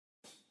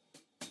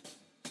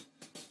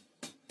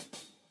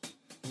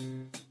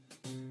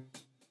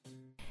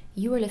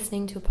You are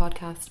listening to a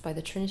podcast by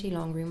the Trinity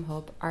Longroom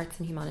Hub Arts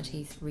and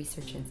Humanities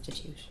Research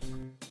Institute.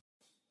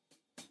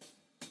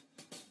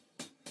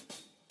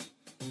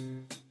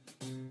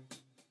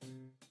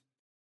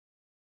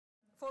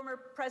 Former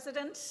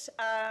President,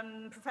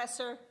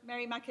 Professor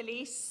Mary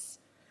McAleese,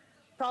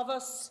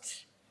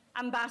 Provost,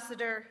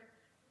 Ambassador,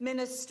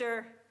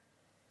 Minister,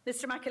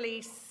 Mr.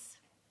 McAleese,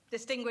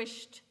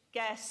 distinguished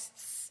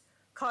guests,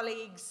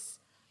 colleagues,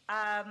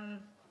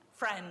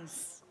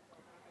 friends.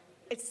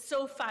 It's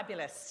so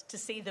fabulous to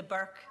see the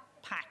Burke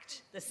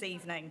packed this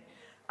evening.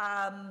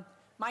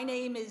 My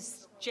name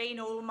is Jane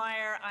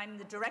Ohlmeyer. I'm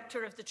the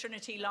director of the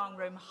Trinity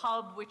Longroom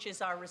Hub, which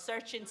is our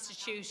research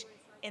institute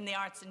in the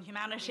arts and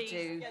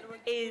humanities.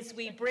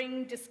 We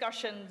bring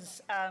discussions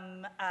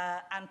and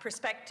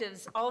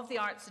perspectives of the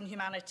arts and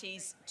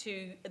humanities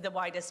to the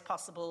widest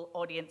possible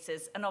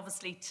audiences. And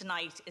obviously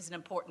tonight is an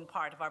important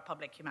part of our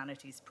public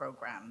humanities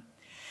programme.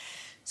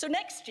 So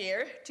next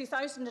year,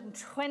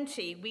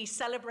 2020, we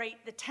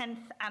celebrate the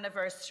 10th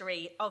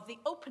anniversary of the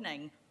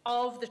opening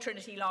of the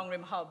Trinity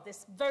Longroom Hub,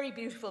 this very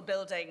beautiful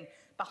building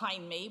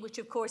behind me, which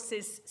of course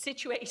is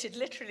situated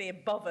literally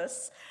above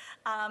us.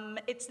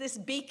 It's this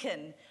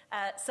beacon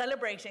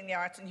celebrating the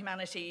arts and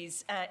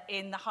humanities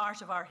in the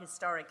heart of our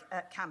historic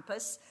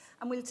campus.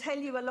 And we'll tell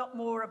you a lot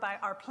more about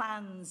our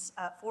plans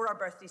for our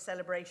birthday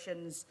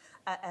celebrations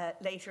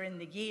later in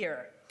the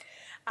year.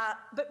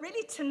 But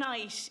really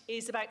tonight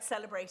is about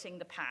celebrating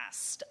the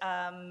past,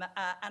 and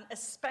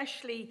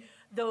especially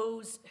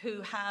those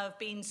who have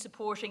been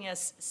supporting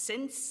us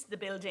since the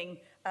building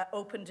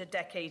opened a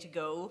decade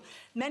ago.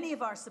 Many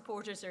of our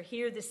supporters are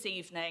here this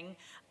evening.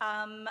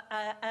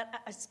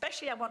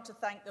 Especially I want to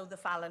thank, though, the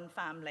Fallon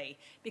family,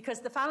 because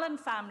the Fallon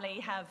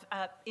family have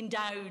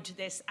endowed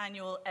this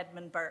annual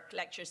Edmund Burke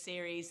lecture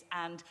series,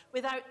 and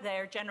without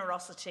their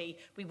generosity,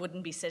 we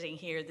wouldn't be sitting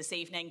here this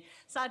evening.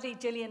 Sadly,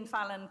 Gillian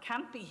Fallon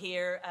can't be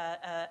here,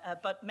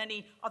 but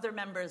many other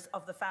members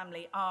of the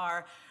family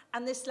are.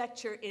 And this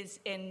lecture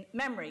is in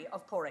memory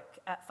of Pádraig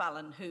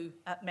Fallon, who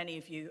many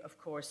of you, of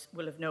course,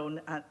 will have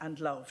known and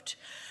loved.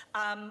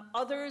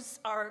 Others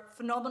are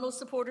phenomenal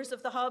supporters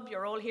of the Hub.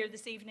 You're all here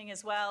this evening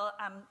as well.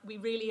 We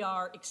really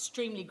are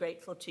extremely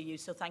grateful to you,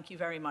 so thank you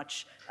very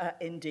much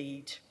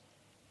indeed.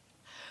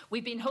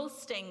 We've been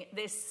hosting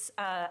this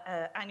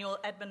annual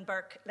Edmund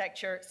Burke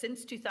lecture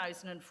since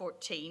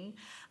 2014,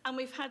 and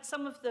we've had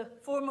some of the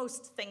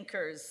foremost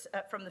thinkers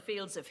from the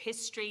fields of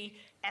history,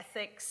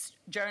 ethics,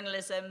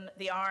 journalism,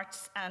 the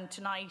arts, and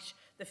tonight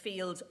the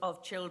field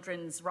of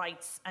children's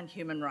rights and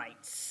human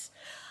rights.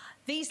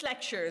 These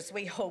lectures,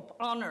 we hope,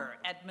 honour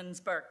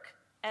Edmund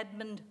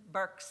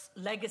Burke's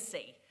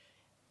legacy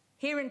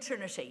here in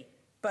Trinity,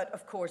 but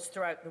of course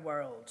throughout the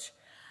world.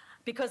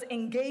 Because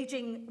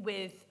engaging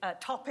with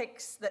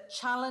topics that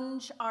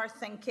challenge our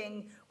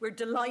thinking, we're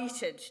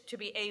delighted to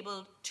be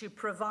able to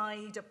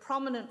provide a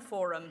prominent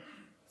forum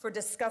for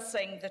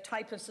discussing the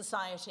type of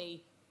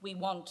society we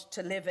want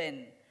to live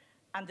in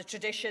the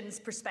traditions,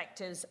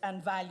 perspectives,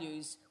 and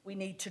values we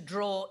need to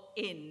draw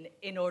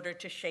in order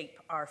to shape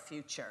our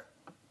future.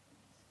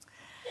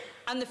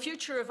 And the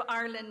future of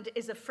Ireland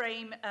is a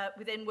frame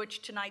within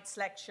which tonight's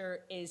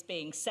lecture is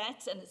being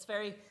set, and it's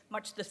very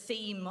much the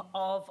theme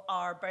of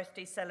our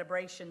birthday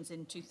celebrations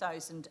in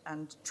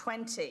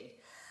 2020.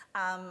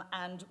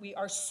 And we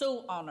are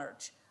so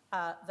honoured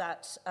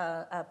that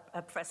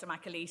Professor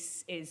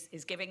McAleese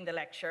is giving the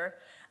lecture.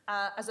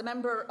 As a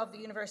member of the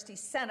University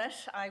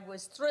Senate, I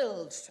was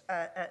thrilled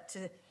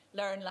to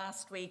learn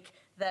last week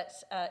that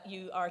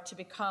you are to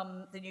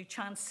become the new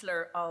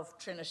Chancellor of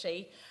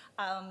Trinity.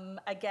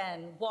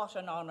 Again, what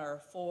an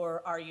honour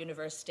for our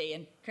university,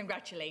 and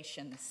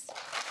congratulations.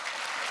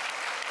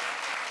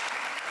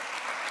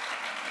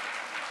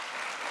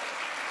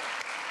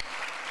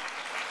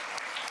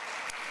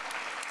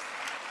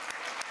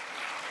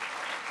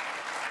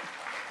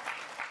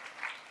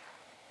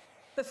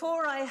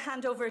 Before I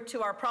hand over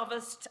to our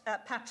Provost,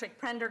 Patrick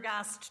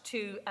Prendergast,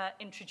 to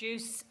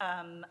introduce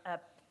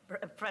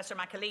Professor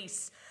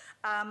McAleese,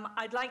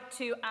 I'd like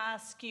to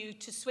ask you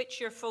to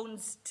switch your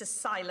phones to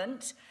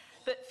silent,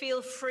 but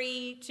feel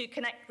free to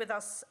connect with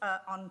us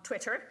on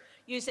Twitter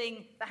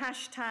using the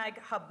hashtag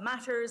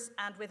HubMatters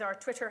and with our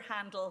Twitter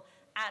handle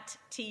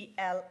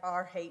 @TLRHHub.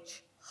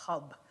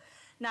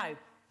 Now,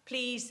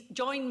 please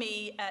join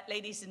me,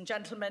 ladies and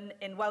gentlemen,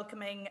 in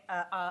welcoming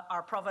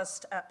our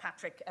Provost,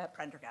 Patrick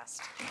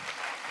Prendergast.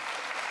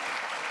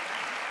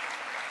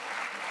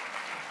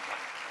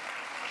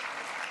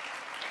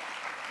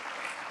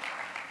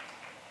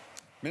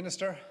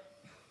 Minister,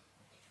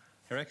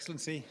 Your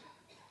Excellency,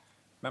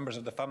 members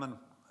of the Fallon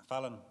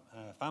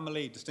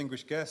family,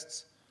 distinguished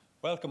guests,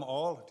 welcome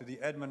all to the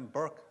Edmund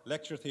Burke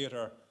Lecture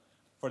Theatre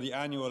for the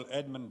annual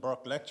Edmund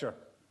Burke Lecture.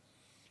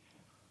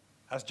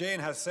 As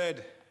Jane has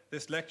said,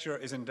 this lecture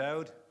is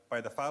endowed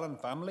by the Fallon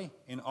family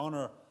in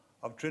honour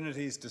of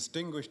Trinity's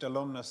distinguished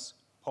alumnus,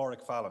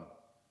 Pádraig Fallon.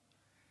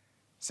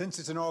 Since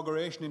its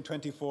inauguration in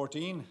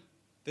 2014,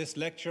 this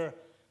lecture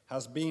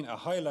has been a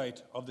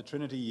highlight of the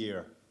Trinity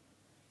year.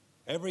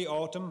 Every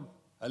autumn,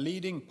 a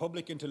leading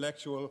public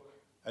intellectual,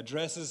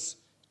 addresses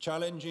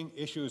challenging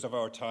issues of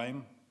our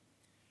time,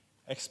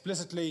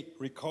 explicitly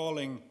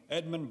recalling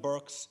Edmund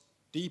Burke's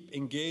deep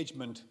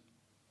engagement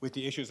with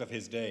the issues of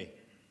his day.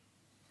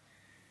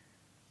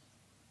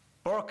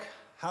 Burke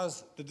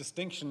has the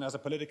distinction as a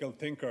political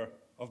thinker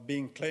of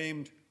being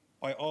claimed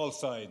by all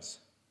sides,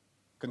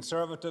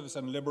 conservatives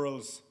and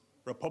liberals,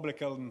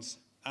 Republicans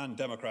and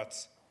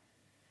Democrats.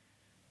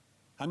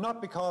 And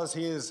not because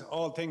he is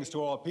all things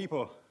to all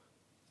people,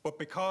 but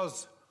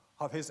because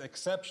of his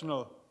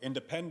exceptional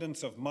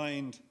independence of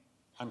mind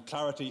and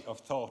clarity of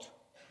thought.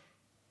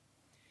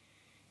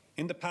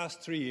 In the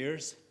past 3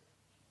 years,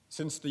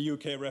 since the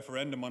UK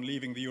referendum on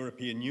leaving the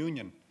European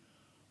Union,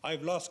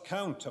 I've lost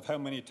count of how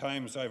many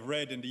times I've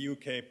read in the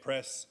UK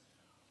press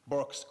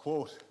Burke's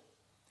quote,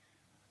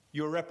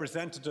 "Your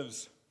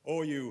representatives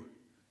owe you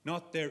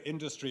not their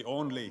industry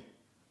only,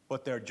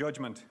 but their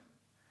judgment,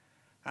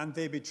 and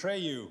they betray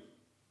you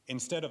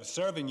instead of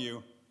serving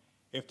you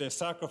if they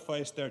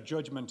sacrifice their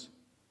judgment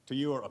to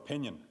your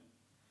opinion."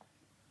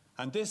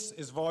 And this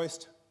is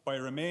voiced by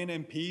Remain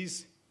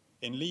MPs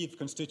in Leave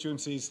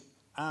constituencies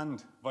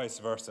and vice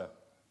versa.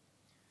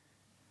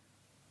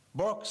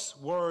 Burke's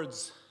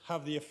words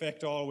have the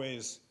effect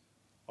always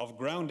of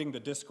grounding the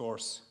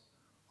discourse,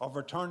 of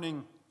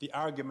returning the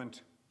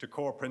argument to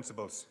core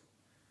principles.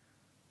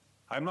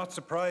 I'm not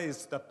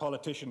surprised that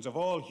politicians of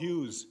all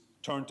hues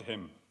turn to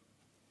him.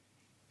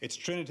 It's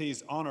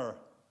Trinity's honour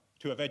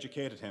to have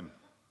educated him.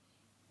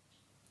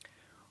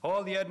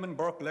 All the Edmund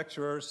Burke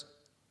lecturers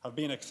have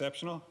been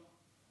exceptional.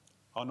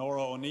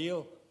 Honora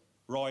O'Neill,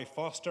 Roy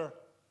Foster,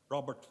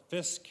 Robert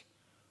Fisk,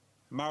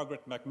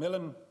 Margaret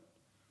Macmillan,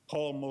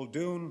 Paul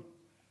Muldoon,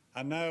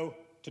 and now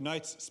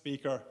tonight's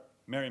speaker,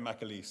 Mary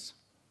McAleese.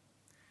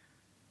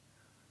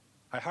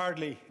 I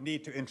hardly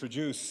need to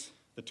introduce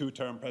the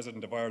two-term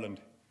President of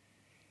Ireland.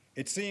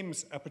 It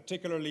seems a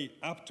particularly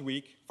apt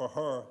week for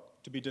her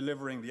to be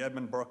delivering the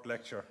Edmund Burke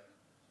lecture,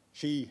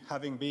 she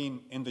having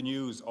been in the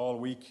news all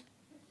week.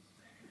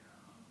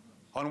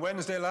 On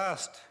Wednesday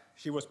last,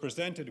 she was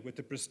presented with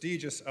the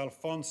prestigious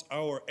Alphonse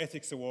Auer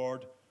Ethics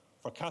Award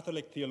for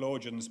Catholic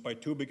theologians by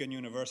Tübingen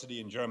University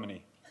in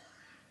Germany.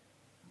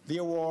 The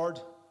award,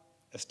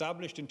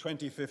 established in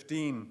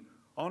 2015,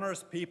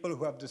 honours people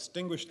who have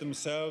distinguished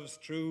themselves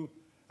through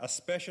a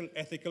special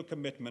ethical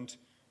commitment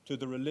to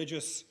the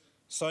religious,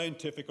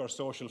 scientific or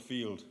social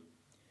field.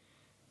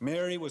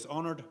 Mary was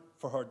honoured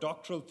for her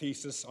doctoral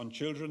thesis on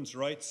children's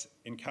rights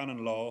in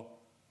canon law,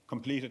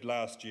 completed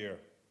last year.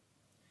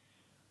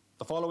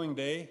 The following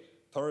day,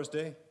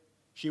 Thursday,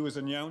 she was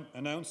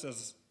announced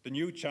as the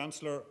new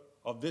Chancellor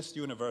of this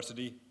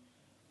university,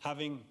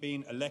 having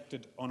been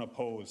elected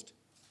unopposed.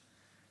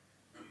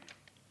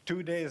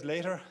 2 days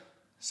later,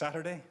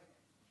 Saturday,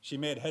 she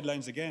made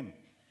headlines again,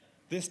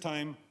 this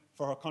time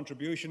for her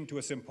contribution to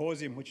a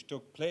symposium which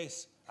took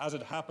place, as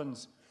it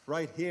happens,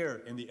 right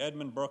here in the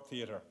Edmund Burke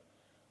Theatre,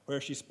 where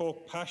she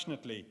spoke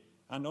passionately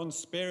and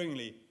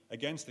unsparingly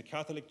against the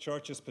Catholic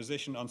Church's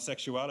position on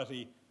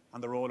sexuality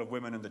and the role of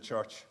women in the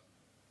Church.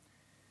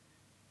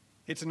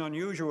 It's an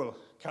unusual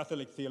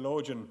Catholic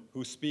theologian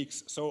who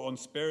speaks so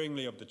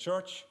unsparingly of the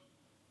Church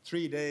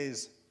 3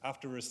 days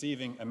after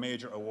receiving a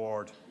major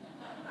award.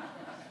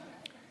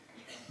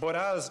 But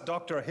as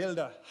Dr.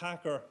 Hilda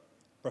Hacker,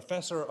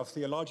 Professor of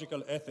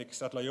Theological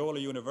Ethics at Loyola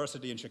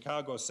University in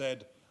Chicago,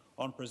 said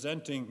on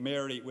presenting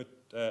Mary with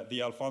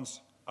the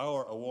Alphonse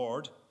Auer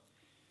Award,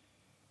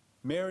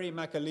 "Mary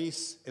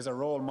McAleese is a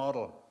role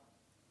model,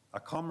 a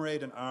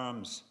comrade in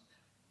arms,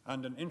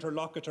 and an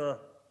interlocutor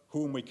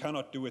whom we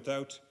cannot do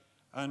without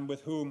and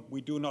with whom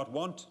we do not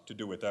want to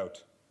do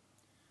without."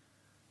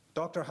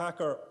 Dr.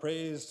 Hacker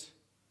praised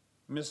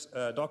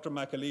Dr.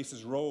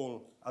 McAleese's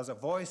role as a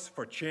voice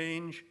for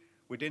change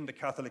within the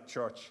Catholic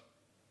Church.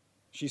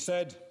 She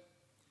said,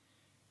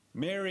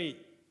 many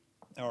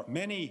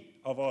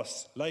of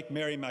us, like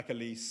Mary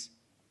McAleese,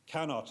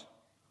 cannot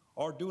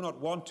or do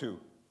not want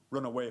to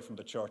run away from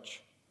the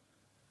Church.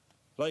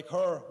 Like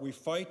her, we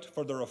fight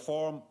for the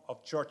reform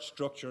of church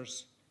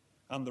structures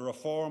and the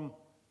reform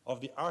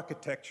of the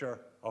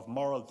architecture of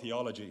moral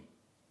theology.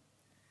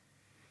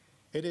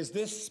 It is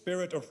this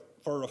spirit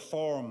for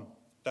reform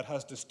that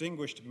has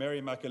distinguished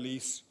Mary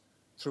McAleese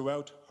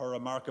throughout her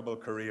remarkable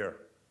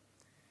career.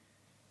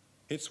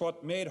 It's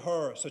what made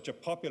her such a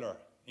popular,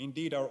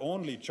 indeed our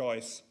only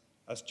choice,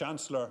 as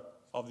Chancellor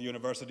of the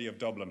University of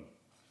Dublin.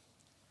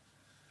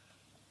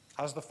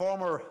 As the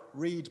former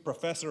Reed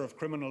Professor of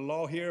Criminal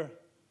Law here,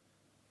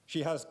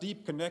 she has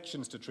deep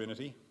connections to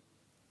Trinity.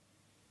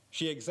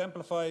 She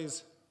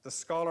exemplifies the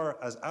scholar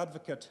as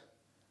advocate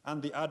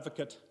and the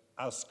advocate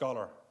as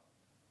scholar.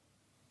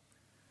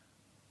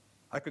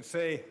 I could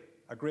say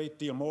a great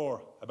deal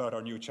more about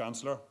our new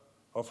Chancellor,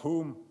 of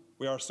whom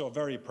we are so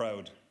very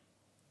proud.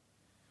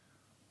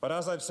 But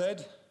as I've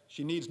said,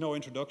 she needs no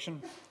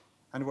introduction,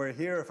 and we're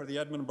here for the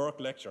Edmund Burke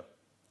lecture.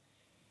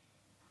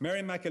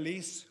 Mary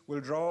McAleese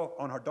will draw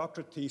on her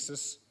doctorate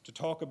thesis to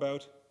talk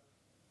about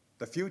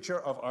the future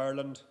of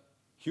Ireland,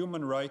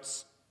 human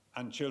rights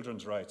and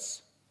children's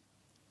rights.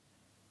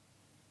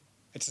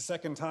 It's the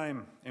second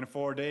time in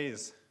 4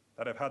 days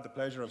that I've had the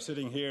pleasure of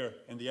sitting here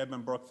in the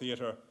Edmund Burke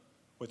Theatre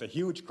with a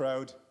huge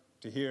crowd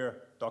to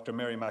hear Dr.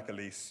 Mary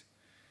McAleese.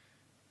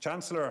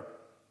 Chancellor,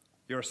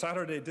 your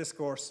Saturday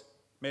discourse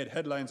made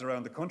headlines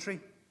around the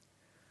country.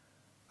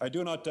 I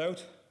do not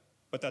doubt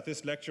but that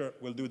this lecture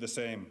will do the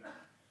same.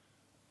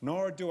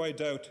 Nor do I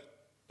doubt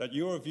that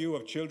your view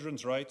of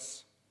children's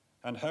rights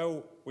and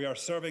how we are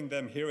serving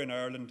them here in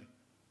Ireland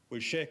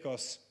will shake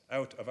us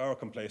out of our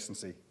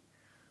complacency,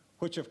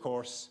 which of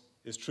course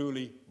is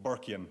truly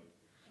Burkean.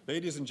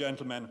 Ladies and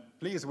gentlemen,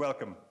 please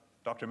welcome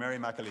Dr. Mary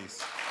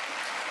McAleese.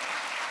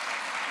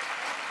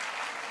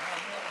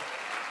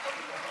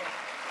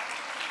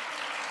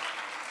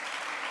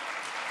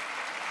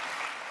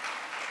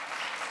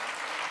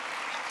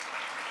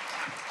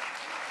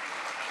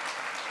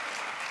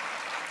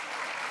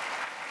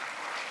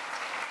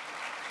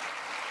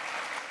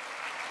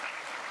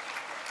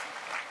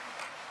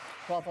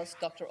 Provost,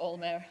 Dr.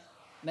 Olmer,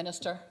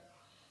 Minister,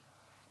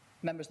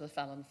 members of the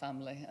Fallon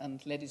family,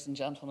 and ladies and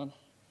gentlemen,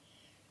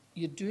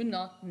 you do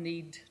not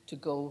need to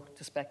go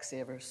to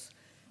Specsavers.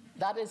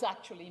 That is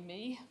actually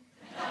me,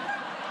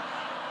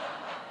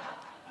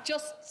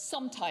 just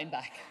some time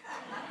back,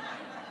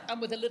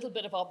 and with a little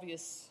bit of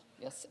obvious,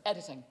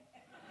 editing.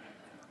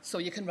 So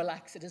you can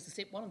relax, it is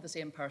one and the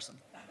same person.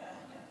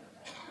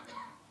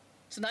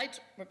 Tonight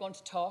we're going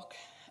to talk,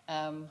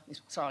 I'm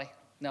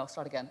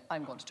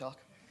going to talk.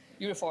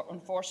 You're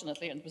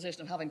unfortunately in the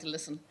position of having to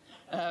listen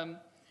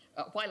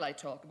while I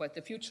talk about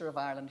the future of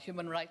Ireland,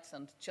 human rights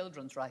and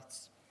children's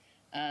rights.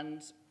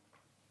 And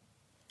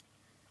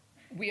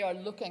we are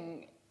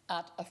looking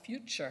at a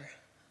future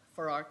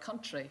for our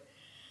country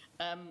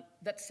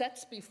that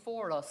sets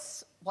before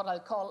us what I'll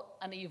call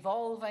an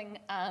evolving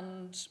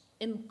and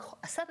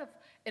a set of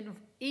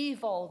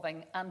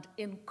evolving and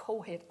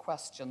inchoate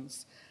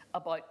questions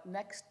about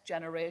next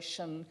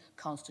generation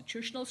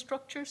constitutional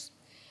structures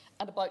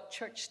and about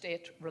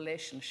church-state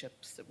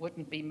relationships. It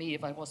wouldn't be me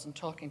if I wasn't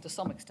talking to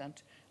some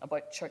extent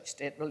about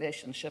church-state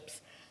relationships.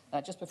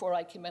 Just before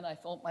I came in, I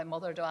phoned my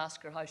mother to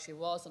ask her how she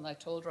was, and I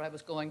told her I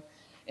was going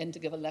in to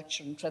give a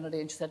lecture in Trinity,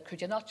 and she said, "Could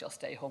you not just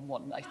stay home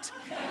one night?"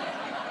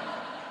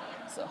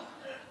 So,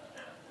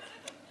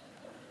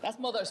 that's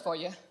mothers for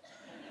you.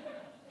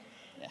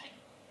 Yeah.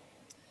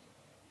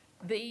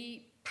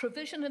 The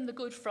provision in the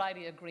Good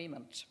Friday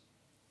Agreement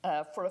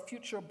for a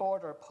future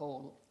border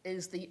poll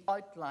is the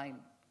outline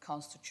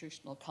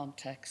constitutional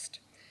context,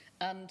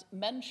 and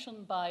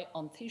mentioned by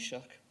An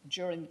Taoiseach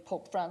during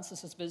Pope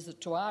Francis's visit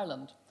to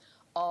Ireland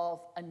of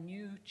a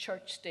new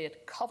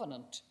church-state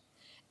covenant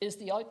is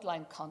the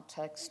outline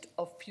context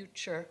of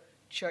future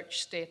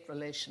church-state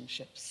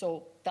relationships.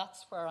 So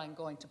that's where I'm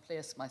going to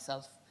place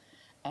myself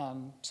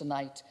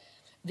tonight.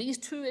 These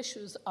two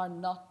issues are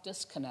not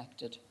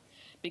disconnected,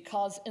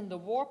 because in the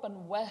warp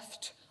and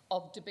weft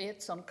of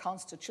debates on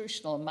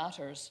constitutional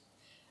matters,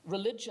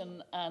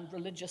 religion and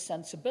religious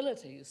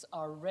sensibilities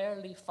are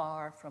rarely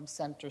far from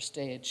centre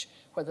stage,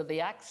 whether the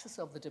axis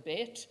of the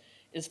debate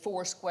is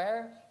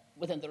foursquare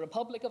within the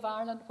Republic of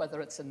Ireland, whether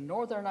it's in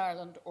Northern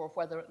Ireland, or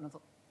whether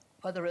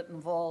it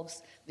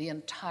involves the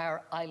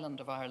entire island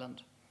of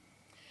Ireland.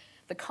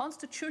 The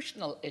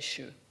constitutional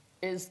issue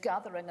is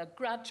gathering a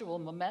gradual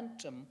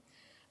momentum,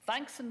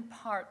 thanks in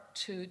part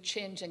to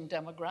changing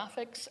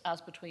demographics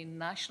as between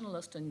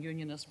nationalist and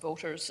unionist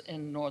voters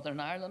in Northern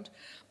Ireland,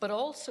 but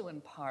also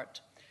in part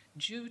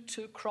due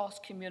to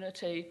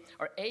cross-community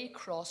or a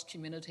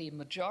cross-community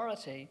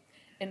majority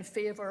in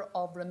favour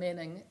of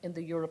remaining in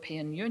the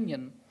European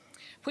Union,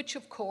 which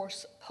of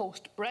course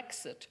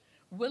post-Brexit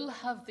will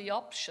have the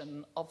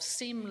option of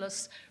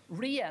seamless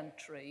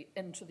re-entry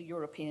into the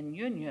European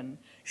Union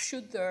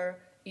should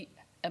there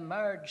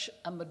emerge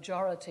a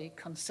majority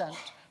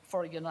consent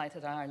for a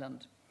united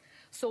Ireland.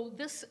 So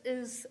this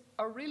is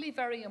a really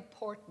very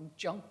important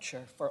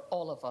juncture for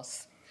all of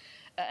us,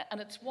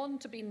 and it's one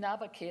to be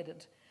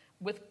navigated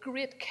with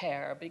great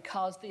care,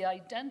 because the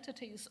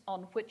identities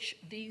on which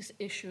these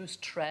issues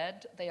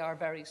tread, they are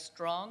very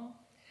strong,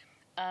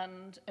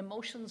 and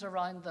emotions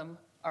around them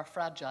are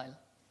fragile.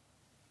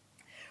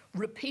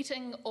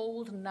 Repeating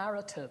old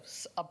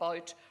narratives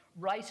about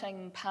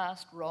righting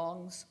past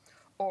wrongs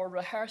or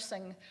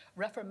rehearsing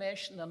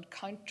Reformation and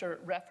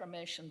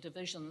counter-Reformation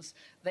divisions,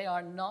 they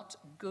are not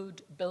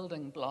good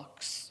building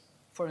blocks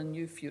for a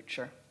new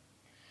future.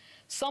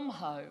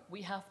 Somehow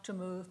we have to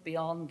move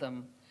beyond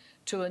them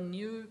to a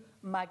new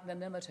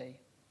magnanimity,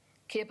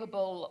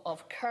 capable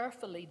of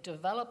carefully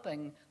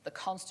developing the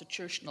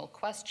constitutional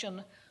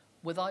question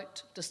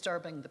without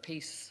disturbing the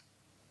peace.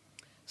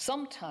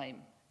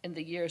 Sometime in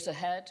the years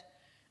ahead,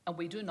 and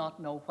we do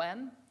not know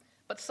when,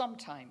 but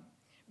sometime,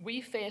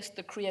 we face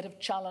the creative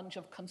challenge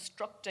of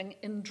constructing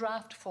in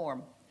draft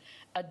form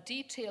a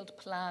detailed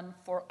plan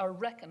for a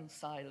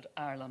reconciled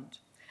Ireland.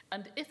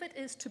 And if it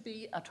is to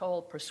be at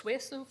all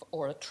persuasive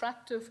or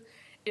attractive,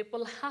 it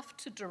will have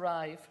to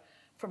derive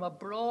from a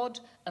broad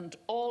and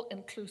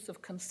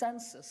all-inclusive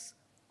consensus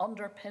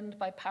underpinned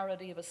by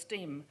parity of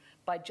esteem,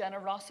 by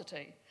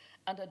generosity,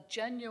 and a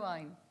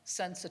genuine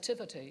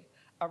sensitivity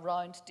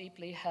around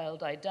deeply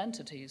held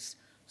identities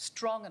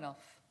strong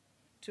enough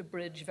to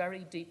bridge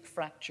very deep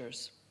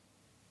fractures.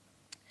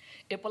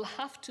 It will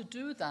have to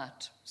do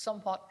that,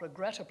 somewhat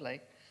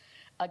regrettably,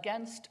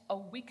 against a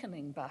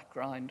weakening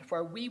background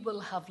where we will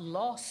have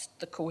lost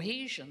the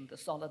cohesion, the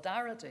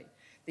solidarity,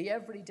 the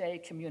everyday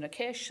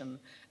communication,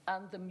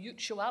 and the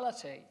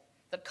mutuality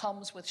that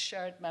comes with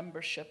shared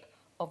membership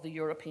of the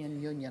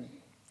European Union.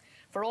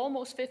 For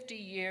almost 50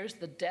 years,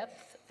 the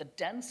depth, the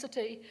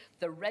density,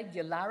 the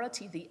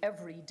regularity, the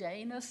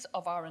everydayness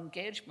of our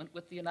engagement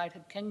with the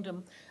United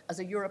Kingdom as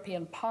a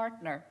European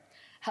partner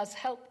has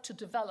helped to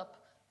develop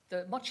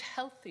the much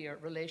healthier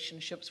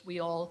relationships we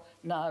all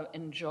now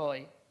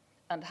enjoy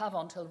and have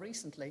until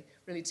recently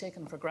really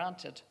taken for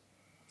granted.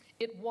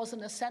 It was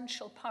an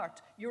essential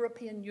part,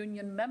 European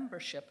Union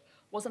membership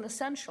was an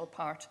essential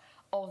part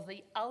of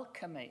the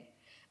alchemy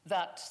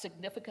that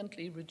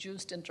significantly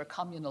reduced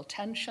intercommunal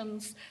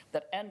tensions,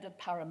 that ended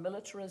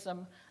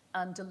paramilitarism,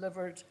 and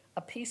delivered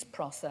a peace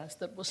process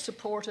that was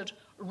supported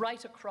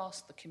right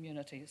across the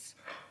communities.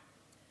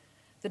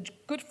 The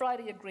Good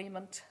Friday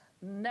Agreement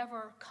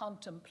never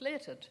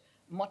contemplated,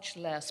 much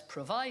less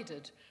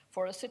provided,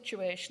 for a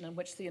situation in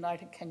which the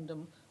United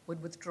Kingdom would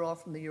withdraw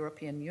from the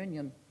European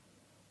Union.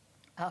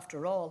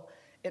 After all,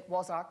 it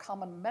was our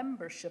common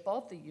membership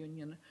of the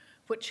Union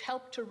which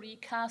helped to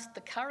recast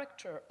the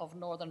character of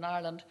Northern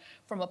Ireland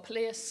from a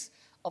place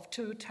of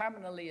two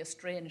terminally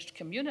estranged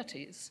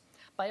communities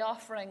by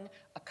offering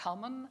a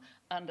common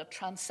and a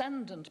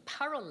transcendent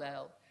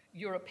parallel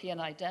European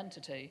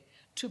identity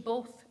to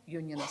both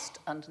Unionist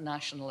and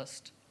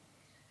Nationalist.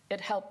 It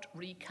helped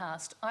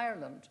recast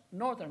Ireland,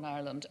 Northern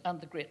Ireland,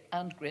 and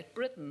Great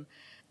Britain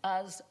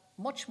as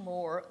much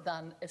more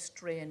than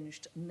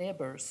estranged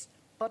neighbours,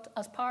 but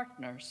as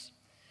partners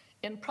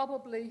in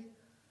probably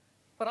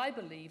what I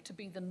believe to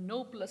be the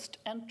noblest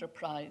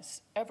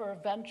enterprise ever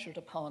ventured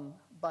upon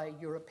by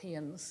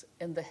Europeans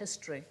in the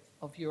history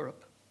of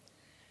Europe.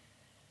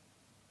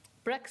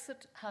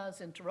 Brexit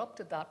has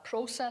interrupted that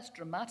process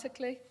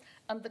dramatically,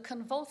 and the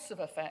convulsive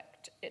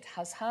effect it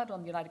has had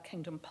on United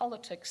Kingdom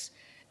politics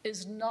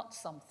is not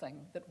something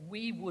that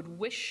we would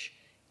wish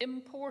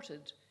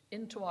imported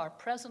into our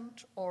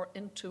present or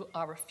into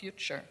our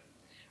future.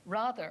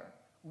 Rather,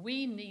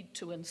 we need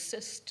to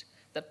insist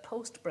that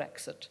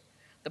post-Brexit,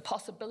 the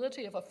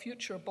possibility of a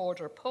future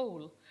border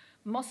poll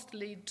must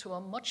lead to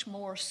a much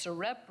more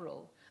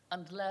cerebral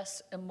and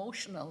less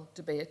emotional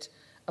debate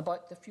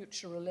about the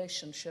future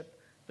relationship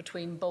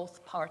between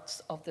both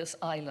parts of this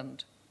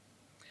island.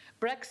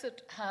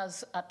 Brexit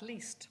has at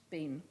least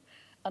been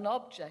an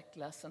object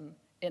lesson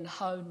in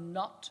how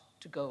not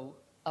to go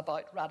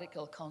about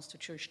radical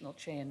constitutional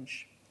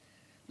change.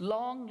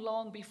 Long,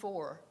 long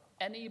before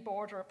any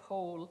border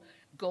poll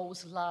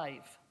goes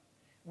live,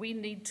 we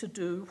need to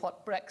do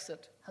what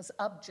Brexit has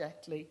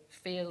abjectly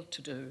failed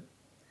to do,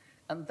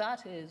 and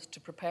that is to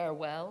prepare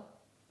well,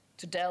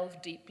 to delve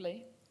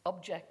deeply,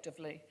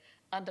 objectively,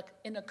 and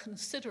in a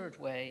considered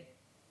way,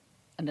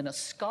 and in a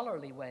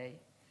scholarly way,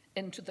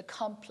 into the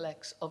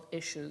complex of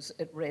issues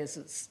it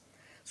raises.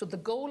 So the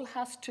goal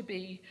has to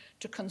be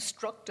to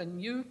construct a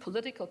new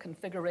political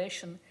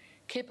configuration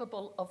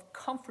capable of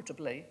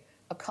comfortably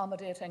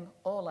accommodating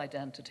all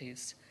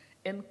identities,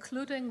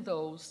 including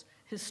those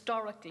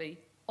historically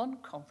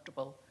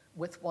uncomfortable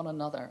with one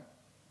another.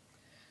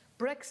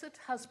 Brexit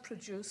has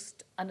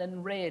produced an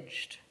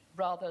enraged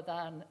rather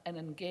than an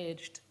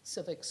engaged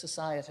civic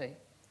society,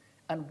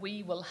 and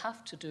we will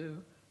have to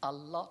do a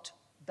lot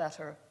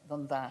better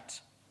than that.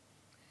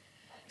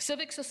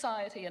 Civic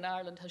society in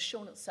Ireland has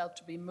shown itself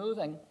to be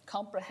moving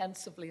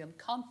comprehensively and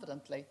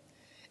confidently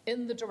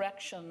in the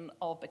direction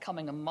of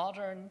becoming a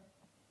modern,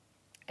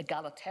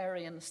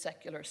 egalitarian,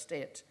 secular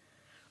state.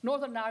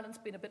 Northern Ireland's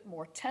been a bit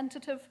more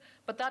tentative,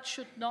 but that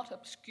should not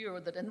obscure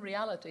that in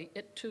reality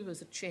it too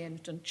is a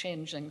changed and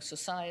changing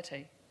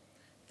society.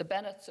 The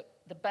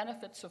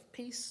benefits of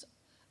peace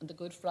and the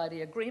Good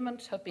Friday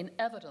Agreement have been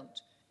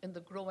evident in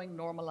the growing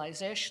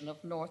normalisation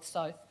of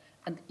North-South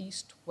and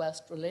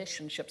East-West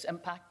relationships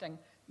impacting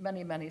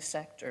many, many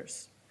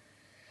sectors.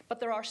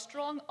 But there are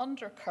strong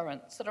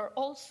undercurrents that are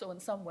also in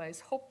some ways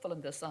hopeful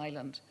in this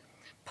island,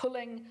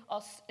 pulling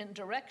us in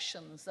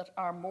directions that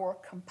are more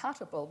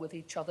compatible with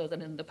each other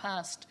than in the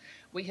past.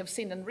 We have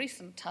seen in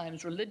recent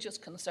times religious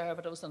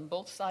conservatives on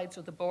both sides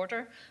of the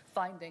border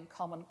finding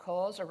common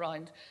cause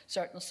around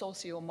certain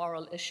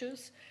socio-moral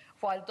issues,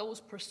 while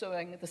those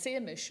pursuing the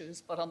same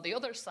issues, but on the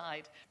other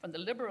side, from the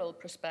liberal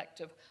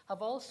perspective,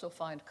 have also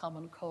found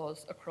common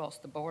cause across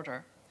the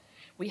border.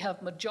 We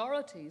have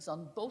majorities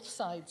on both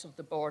sides of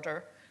the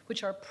border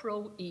which are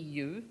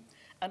pro-EU,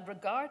 and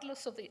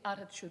regardless of the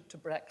attitude to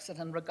Brexit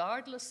and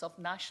regardless of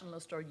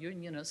nationalist or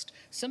unionist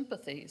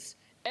sympathies,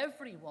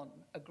 everyone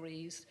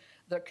agrees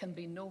there can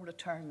be no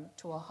return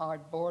to a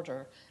hard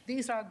border.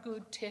 These are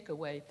good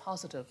takeaway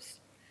positives.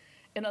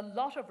 In a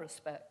lot of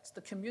respects,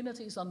 the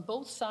communities on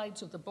both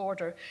sides of the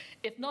border,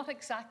 if not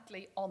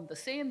exactly on the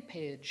same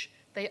page,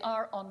 they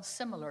are on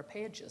similar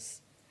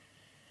pages.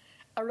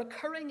 A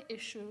recurring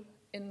issue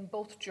in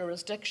both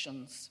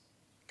jurisdictions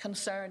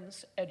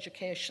concerns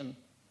education,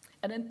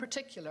 and in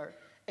particular,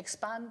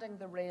 expanding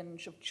the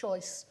range of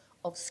choice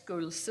of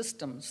school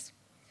systems.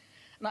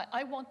 Now,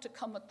 I want to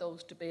come at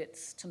those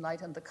debates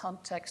tonight in the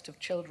context of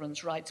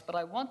children's rights, but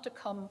I want to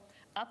come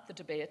at the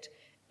debate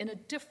in a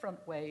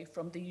different way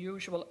from the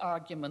usual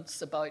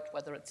arguments about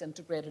whether it's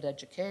integrated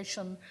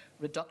education,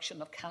 reduction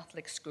of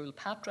Catholic school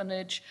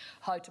patronage,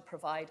 how to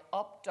provide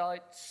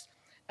opt-outs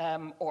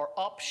or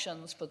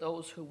options for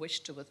those who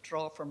wish to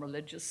withdraw from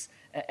religious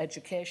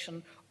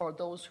education, or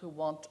those who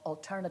want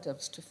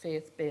alternatives to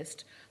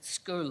faith-based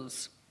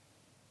schools.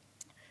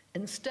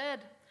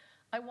 Instead,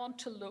 I want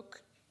to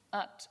look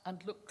at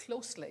and look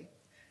closely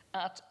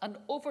at an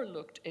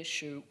overlooked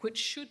issue which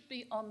should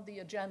be on the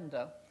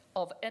agenda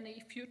of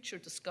any future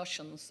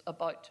discussions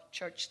about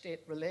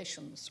church-state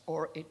relations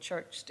or a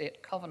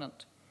church-state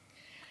covenant,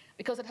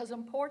 because it has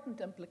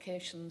important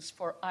implications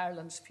for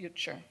Ireland's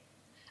future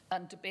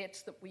and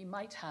debates that we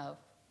might have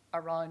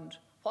around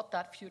what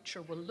that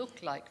future will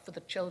look like for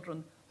the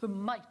children who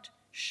might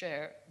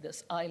share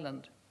this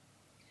island.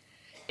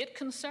 It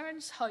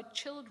concerns how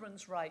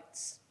children's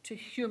rights to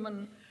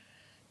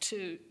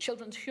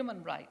children's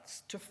human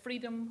rights to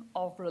freedom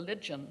of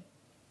religion,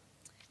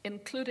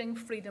 including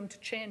freedom to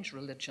change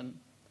religion,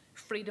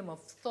 freedom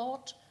of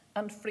thought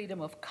and freedom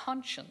of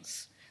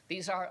conscience.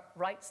 These are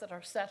rights that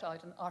are set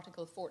out in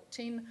Article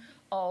 14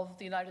 of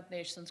the United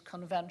Nations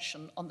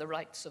Convention on the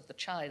Rights of the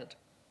Child.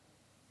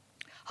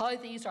 How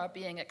these are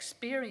being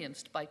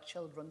experienced by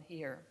children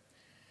here.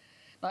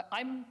 Now,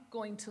 I'm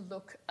going to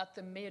look at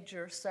the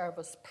major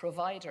service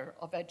provider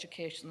of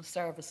education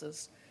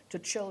services to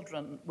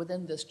children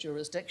within this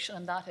jurisdiction,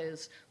 and that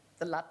is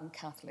the Latin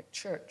Catholic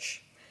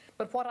Church.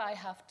 But what I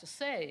have to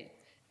say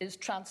is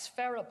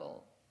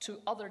transferable to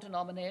other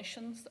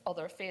denominations,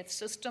 other faith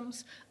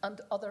systems,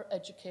 and other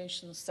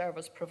education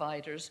service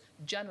providers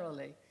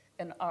generally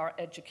in our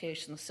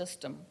education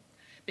system,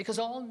 because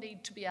all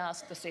need to be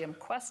asked the same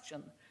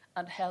question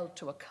and held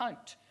to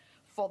account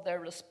for their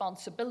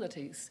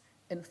responsibilities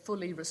in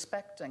fully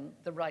respecting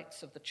the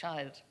rights of the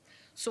child.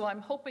 So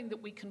I'm hoping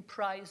that we can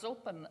prise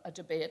open a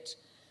debate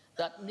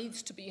that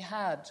needs to be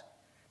had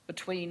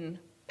between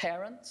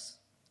parents,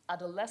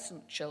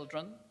 adolescent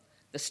children,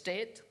 the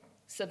state,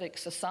 civic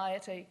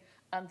society,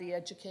 and the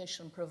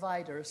education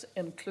providers,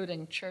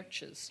 including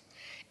churches.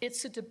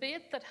 It's a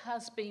debate that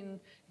has been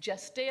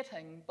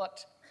gestating,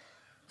 but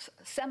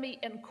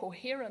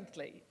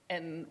semi-incoherently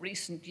in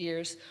recent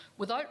years,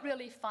 without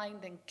really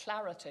finding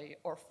clarity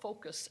or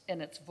focus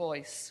in its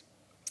voice.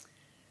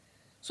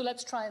 So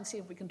let's try and see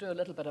if we can do a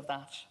little bit of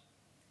that.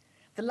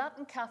 The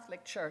Latin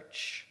Catholic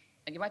Church,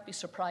 and you might be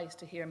surprised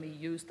to hear me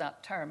use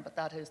that term, but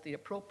that is the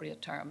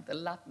appropriate term, the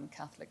Latin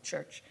Catholic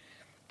Church,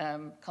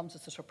 comes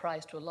as a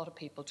surprise to a lot of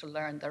people to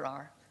learn there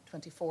are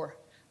 24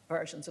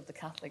 versions of the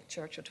Catholic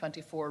Church, or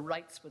 24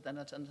 rites within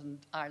it, and in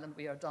Ireland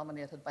we are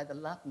dominated by the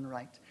Latin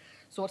rite.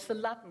 So it's the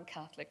Latin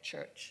Catholic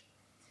Church,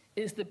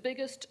 is the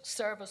biggest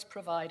service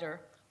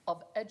provider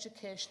of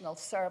educational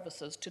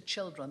services to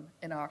children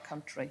in our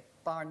country,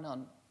 bar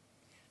none.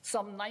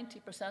 Some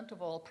 90%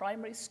 of all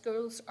primary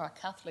schools are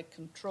Catholic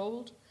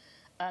controlled,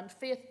 and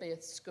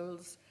faith-based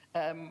schools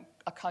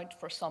account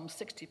for some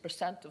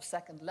 60% of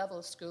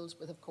second-level schools,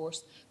 with, of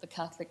course, the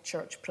Catholic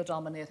Church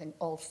predominating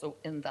also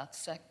in that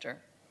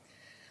sector.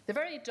 The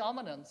very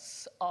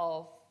dominance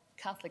of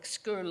Catholic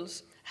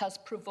schools has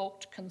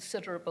provoked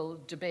considerable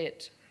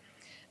debate,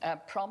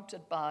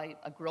 prompted by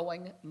a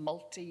growing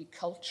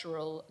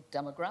multicultural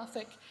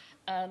demographic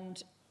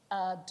and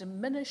a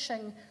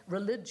diminishing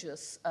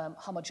religious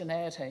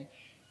homogeneity.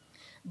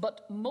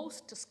 But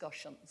most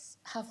discussions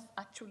have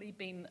actually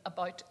been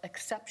about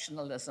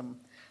exceptionalism,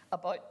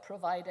 about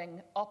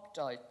providing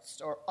opt-outs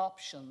or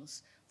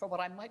options for what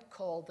I might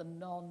call the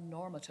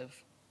non-normative.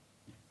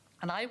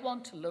 And I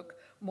want to look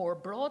more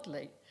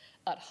broadly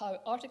at how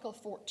Article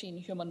 14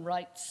 human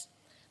rights,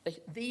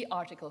 the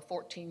Article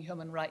 14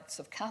 human rights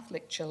of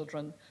Catholic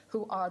children,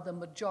 who are the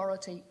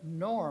majority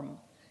norm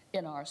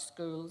in our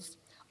schools,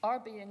 are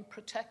being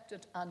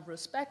protected and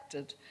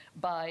respected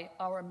by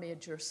our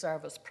major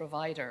service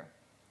provider.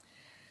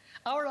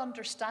 Our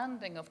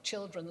understanding of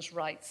children's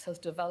rights has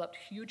developed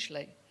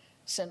hugely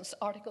since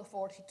Article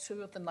 42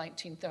 of the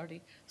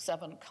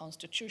 1937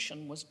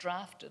 Constitution was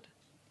drafted.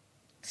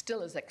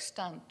 Still is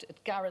extant,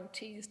 it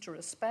guarantees to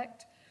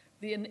respect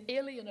the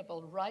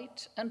inalienable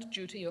right and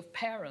duty of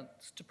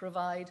parents to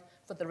provide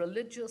for the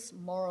religious,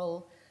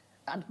 moral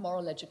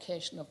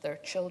education of their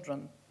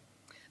children.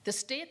 The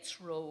state's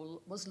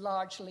role was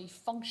largely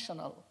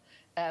functional,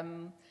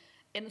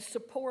 in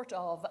support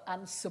of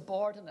and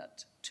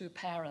subordinate to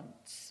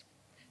parents.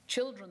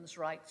 Children's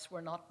rights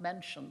were not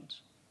mentioned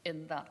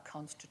in that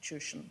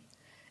constitution.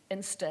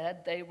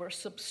 Instead, they were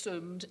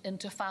subsumed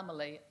into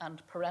family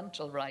and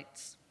parental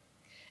rights.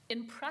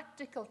 In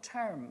practical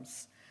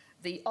terms,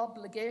 the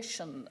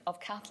obligation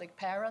of Catholic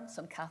parents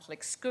and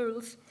Catholic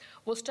schools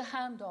was to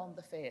hand on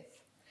the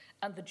faith,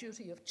 and the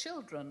duty of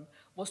children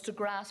was to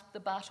grasp the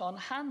baton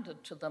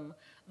handed to them,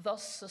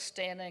 thus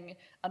sustaining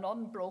an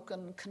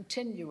unbroken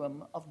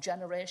continuum of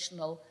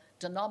generational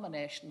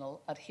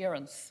denominational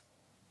adherence.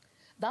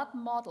 That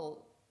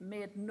model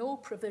made no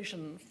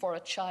provision for a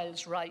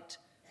child's right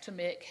to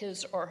make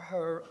his or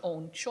her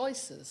own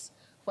choices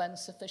when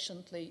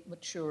sufficiently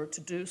mature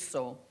to do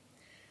so.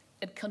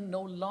 It can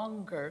no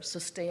longer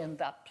sustain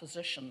that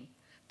position.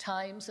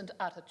 Times and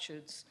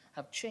attitudes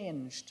have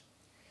changed.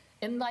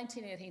 In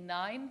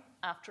 1989,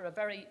 after a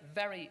very,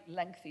 very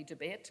lengthy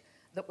debate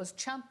that was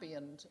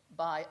championed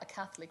by a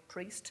Catholic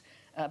priest,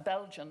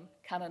 Belgian,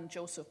 Canon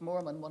Joseph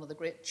Moorman, one of the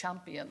great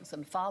champions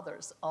and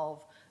fathers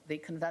of the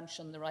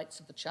Convention on the Rights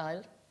of the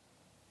Child,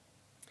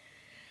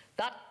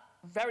 that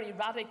very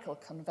radical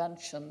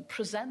convention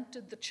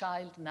presented the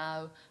child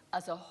now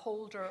as a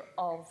holder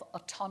of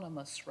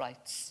autonomous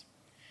rights,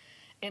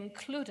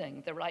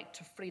 including the right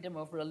to freedom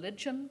of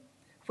religion,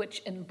 which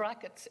in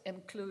brackets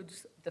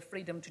includes the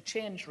freedom to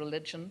change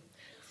religion,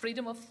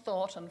 freedom of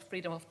thought and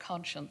freedom of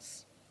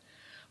conscience.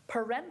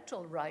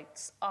 Parental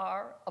rights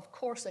are, of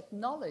course,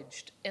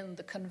 acknowledged in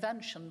the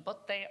Convention,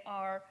 but they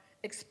are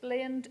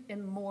explained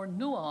in more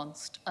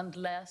nuanced and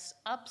less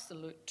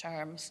absolute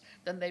terms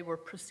than they were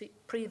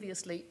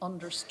previously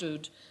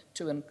understood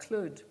to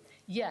include.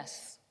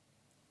 Yes,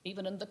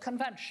 even in the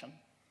Convention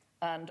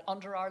and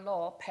under our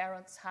law,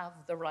 parents have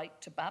the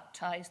right to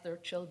baptize their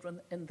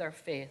children in their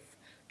faith,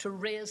 to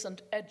raise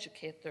and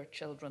educate their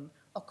children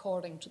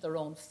according to their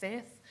own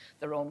faith,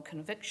 their own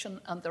conviction,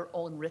 and their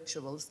own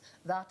rituals.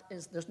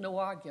 There's no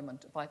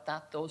argument about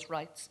that. Those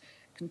rights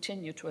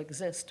continue to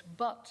exist.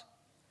 But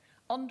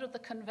under the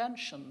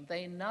Convention,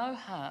 they now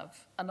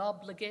have an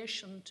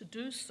obligation to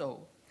do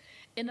so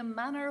in a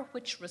manner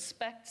which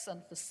respects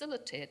and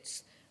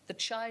facilitates the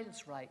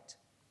child's right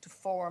to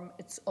form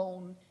its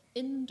own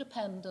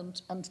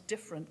independent and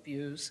different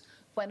views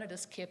when it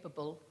is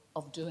capable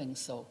of doing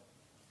so.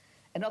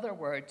 In other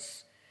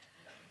words,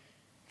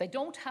 they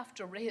don't have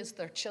to raise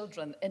their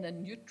children in a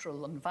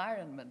neutral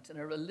environment, in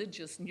a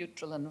religious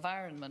neutral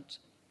environment.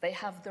 They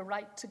have the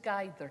right to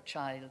guide their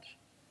child,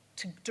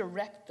 to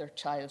direct their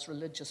child's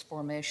religious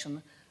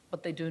formation,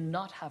 but they do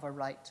not have a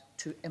right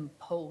to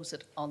impose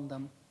it on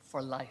them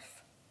for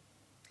life.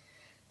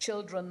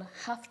 Children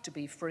have to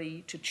be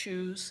free to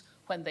choose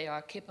when they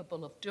are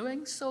capable of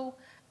doing so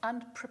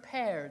and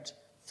prepared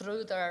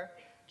through their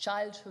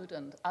childhood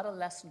and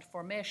adolescent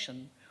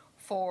formation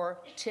for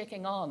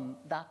taking on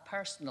that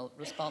personal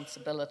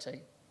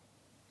responsibility.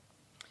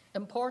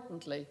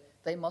 Importantly,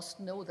 they must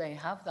know they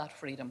have that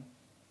freedom.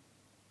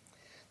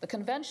 The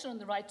Convention on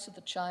the Rights of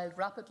the Child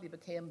rapidly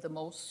became the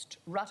most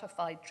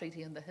ratified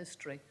treaty in the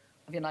history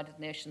of United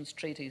Nations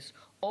treaties.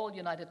 All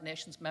United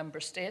Nations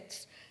member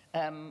states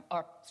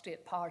are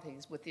state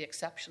parties, with the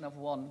exception of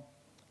one.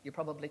 You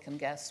probably can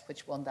guess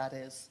which one that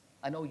is.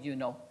 I know you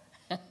know.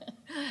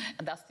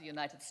 And that's the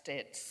United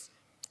States.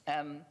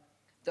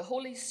 The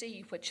Holy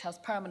See, which has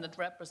permanent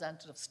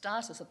representative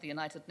status at the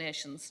United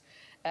Nations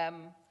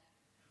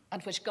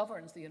and which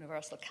governs the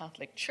Universal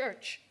Catholic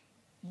Church,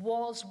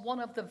 was one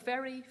of the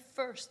very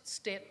first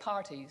state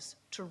parties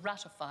to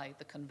ratify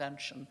the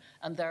Convention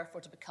and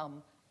therefore to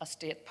become a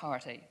state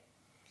party.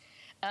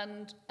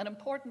 And an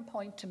important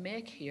point to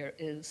make here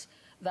is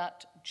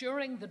that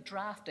during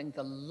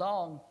the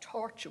long,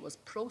 tortuous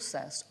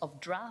process of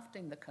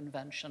drafting the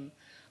Convention,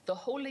 the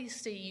Holy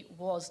See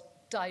was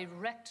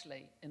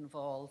directly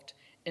involved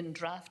in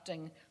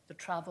drafting the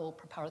Travaux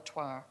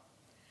Préparatoires.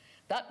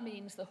 That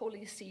means the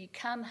Holy See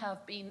can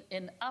have been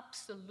in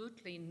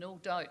absolutely no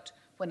doubt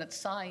when it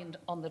signed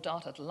on the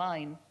dotted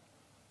line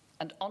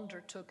and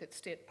undertook its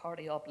state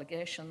party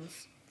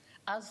obligations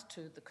as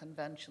to the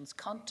Convention's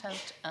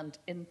content and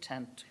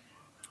intent.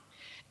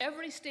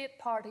 Every state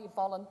party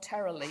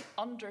voluntarily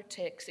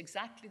undertakes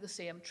exactly the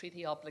same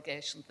treaty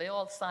obligations. They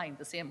all sign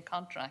the same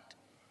contract,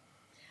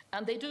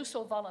 and they do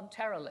so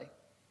voluntarily.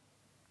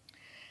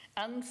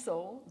 And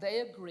so they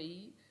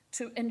agree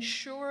to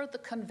ensure the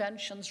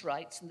Convention's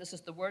rights, and this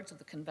is the words of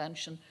the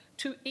Convention,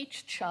 to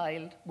each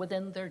child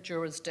within their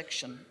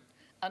jurisdiction,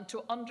 and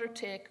to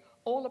undertake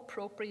all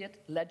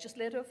appropriate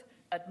legislative,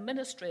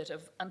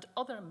 administrative, and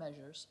other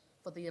measures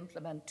for the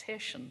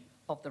implementation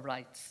of the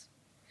rights.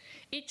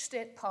 Each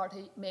state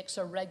party makes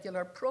a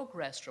regular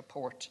progress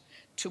report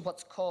to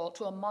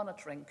a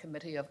monitoring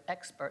committee of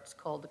experts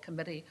called the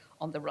Committee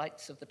on the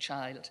Rights of the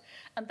Child.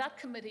 And that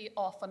committee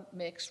often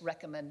makes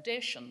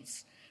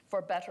recommendations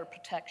for better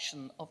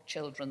protection of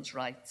children's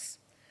rights.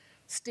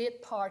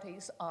 State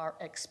parties are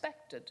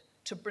expected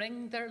to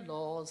bring their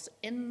laws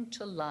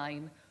into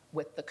line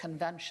with the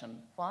Convention.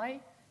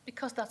 Why?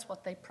 Because that's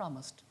what they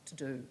promised to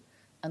do.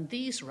 And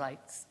these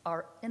rights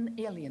are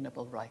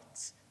inalienable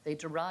rights. They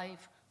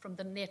derive from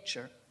the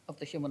nature of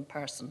the human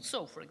person.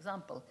 So, for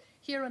example,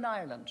 here in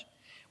Ireland,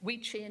 we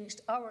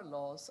changed our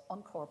laws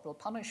on corporal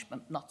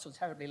punishment not so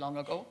terribly long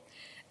ago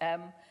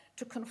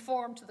to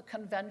conform to the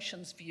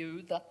Convention's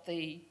view that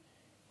the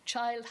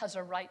child has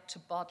a right to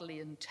bodily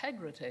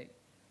integrity,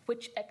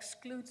 which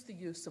excludes the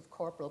use of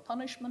corporal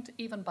punishment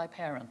even by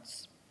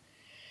parents.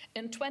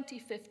 In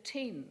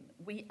 2015,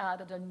 we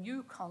added a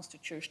new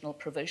constitutional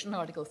provision,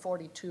 Article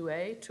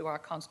 42A, to our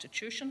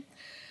Constitution,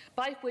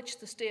 by which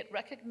the state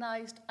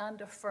recognised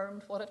and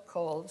affirmed what it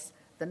calls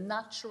the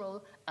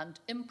natural and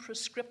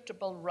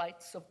imprescriptible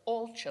rights of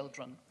all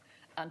children,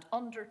 and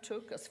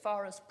undertook, as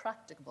far as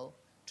practicable,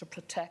 to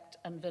protect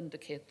and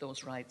vindicate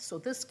those rights. So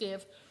this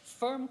gave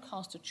firm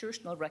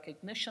constitutional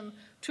recognition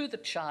to the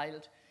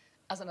child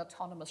as an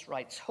autonomous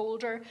rights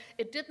holder.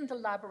 It didn't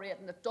elaborate,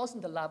 and it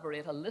doesn't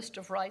elaborate a list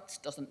of rights,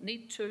 doesn't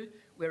need to.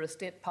 We're a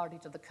state party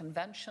to the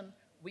convention.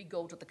 We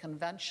go to the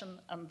convention,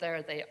 and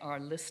there they are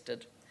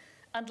listed.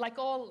 And like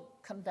all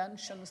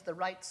conventions, the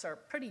rights are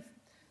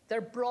they're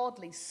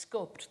broadly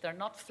scoped. They're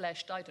not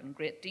fleshed out in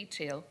great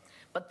detail,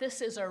 but this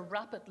is a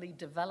rapidly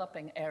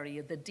developing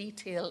area. The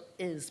detail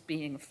is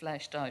being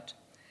fleshed out.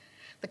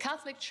 The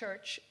Catholic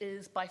Church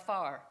is by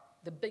far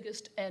the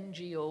biggest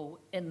NGO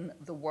in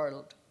the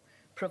world,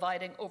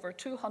 providing over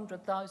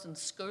 200,000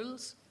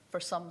 schools for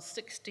some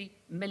 60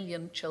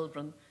 million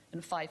children in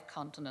 5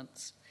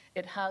 continents.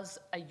 It has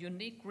a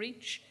unique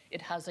reach,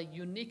 it has a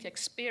unique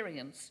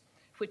experience,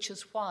 which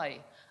is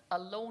why,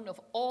 alone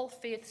of all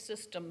faith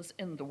systems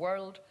in the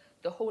world,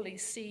 the Holy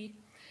See,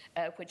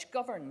 which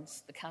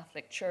governs the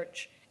Catholic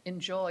Church,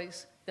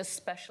 enjoys this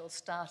special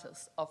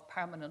status of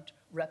permanent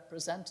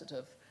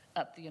representative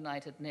at the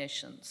United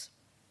Nations.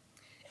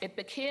 It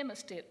became a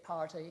state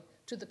party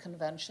to the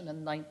convention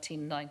in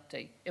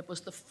 1990. It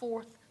was the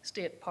 4th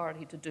state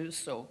party to do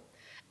so.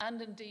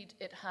 And indeed,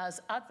 it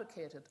has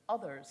advocated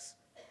others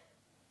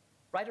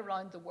right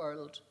around the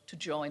world to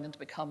join and to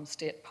become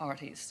state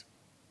parties.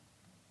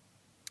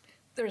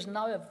 There is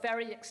now a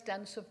very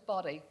extensive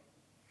body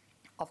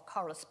of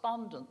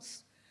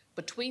correspondence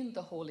between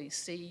the Holy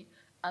See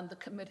and the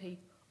Committee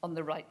on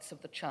the Rights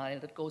of the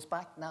Child. It goes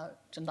back now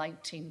to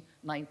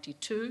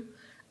 1992,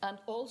 and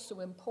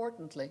also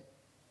importantly,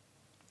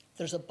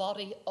 there's a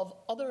body of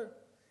other,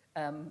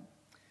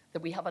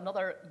 that we have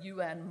another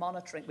UN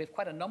monitoring, we have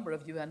quite a number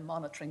of UN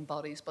monitoring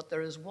bodies, but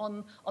there is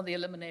one on the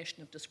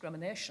elimination of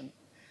discrimination,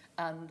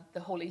 and the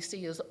Holy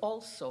See is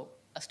also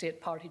a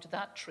state party to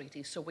that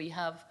treaty. So we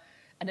have,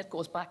 and it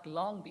goes back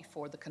long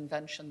before the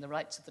Convention, the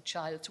Rights of the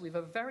Child, so we have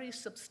a very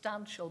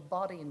substantial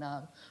body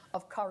now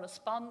of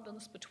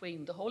correspondence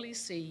between the Holy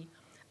See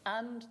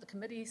and the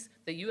committees,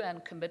 the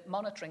UN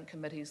monitoring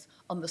committees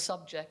on the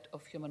subject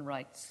of human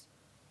rights.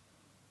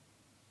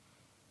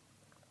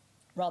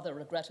 Rather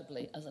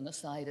regrettably, as an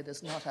aside, it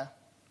is not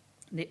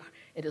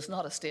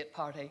a state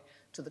party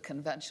to the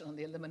Convention on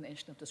the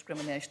Elimination of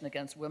Discrimination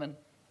Against Women.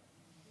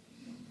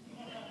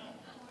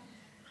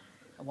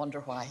 I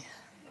wonder why.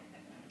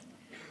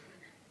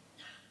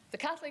 The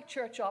Catholic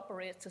Church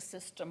operates a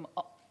system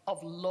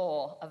of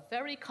law, a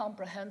very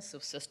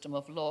comprehensive system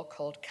of law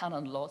called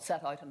canon law,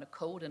 set out in a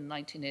code in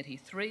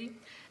 1983,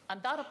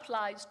 and that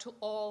applies to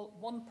all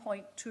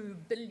 1.2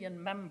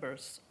 billion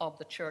members of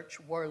the Church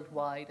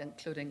worldwide,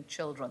 including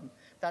children.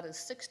 That is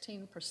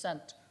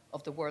 16%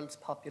 of the world's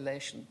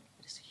population.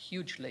 It is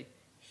hugely,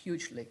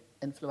 hugely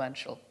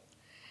influential.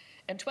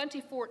 In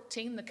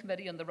 2014, the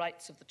Committee on the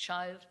Rights of the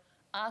Child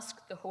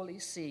asked the Holy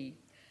See,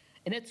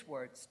 in its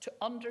words, to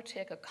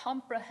undertake a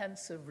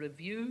comprehensive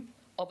review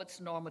of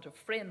its normative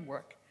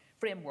framework,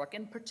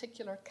 in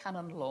particular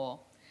canon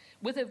law,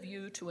 with a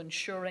view to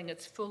ensuring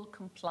its full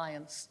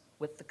compliance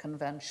with the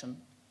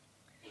Convention.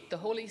 The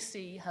Holy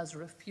See has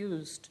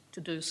refused to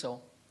do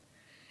so.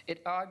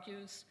 It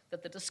argues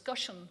that the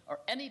discussion, or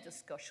any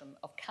discussion,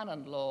 of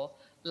canon law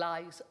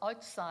lies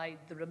outside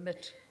the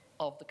remit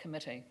of the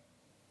committee.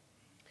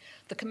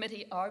 The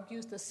committee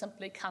argues this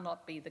simply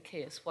cannot be the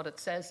case. What it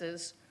says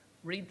is,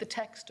 read the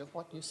text of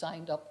what you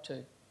signed up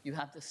to. You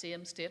have the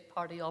same state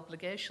party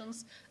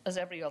obligations as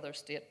every other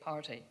state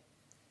party.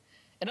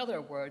 In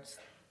other words,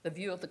 the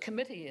view of the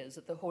committee is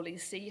that the Holy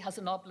See has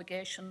an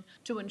obligation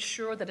to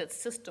ensure that its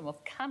system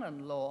of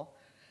canon law,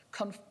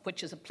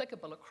 which is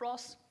applicable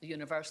across the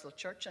Universal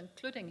Church,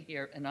 including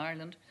here in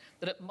Ireland,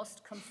 that it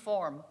must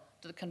conform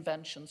to the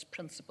Convention's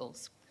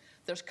principles.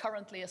 There's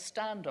currently a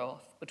standoff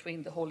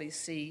between the Holy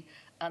See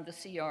and the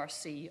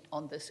CRC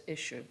on this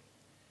issue.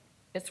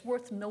 It's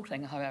worth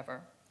noting,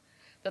 however,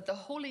 that the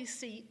Holy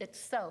See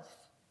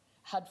itself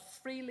had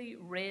freely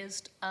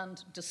raised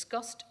and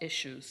discussed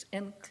issues,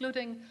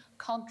 including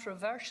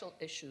controversial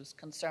issues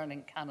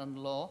concerning canon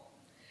law,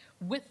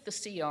 with the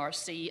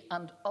CRC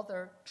and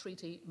other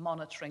treaty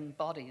monitoring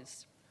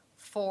bodies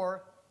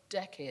for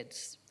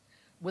decades,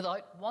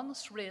 without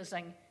once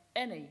raising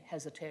any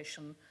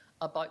hesitation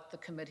about the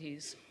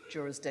committee's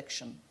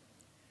jurisdiction.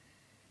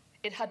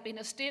 It had been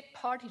a state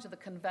party to the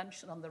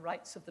Convention on the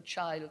Rights of the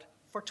Child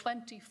for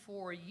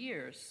 24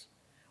 years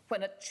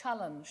when it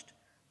challenged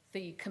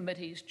the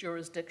committee's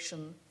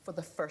jurisdiction for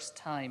the first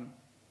time.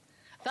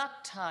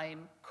 That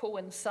time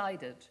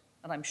coincided,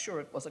 and I'm sure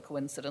it was a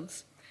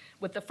coincidence,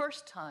 with the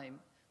first time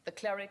the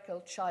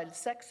clerical child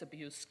sex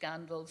abuse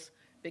scandals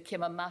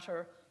became a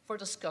matter for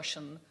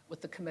discussion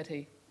with the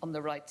Committee on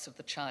the Rights of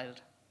the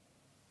Child.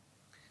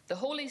 The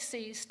Holy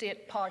See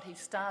state party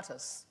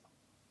status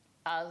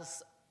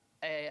as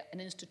an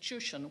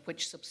institution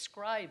which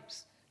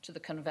subscribes to the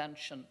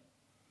Convention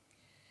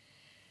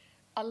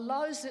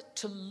allows it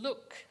to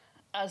look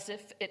as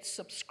if it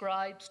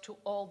subscribes to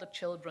all the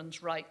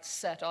children's rights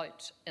set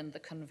out in the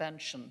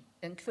Convention,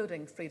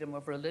 including freedom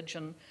of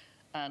religion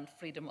and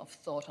freedom of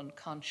thought and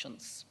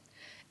conscience.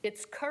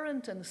 Its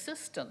current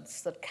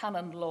insistence that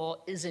canon law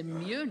is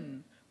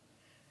immune,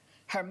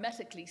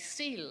 hermetically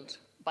sealed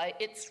by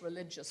its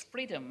religious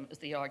freedom, is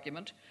the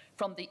argument,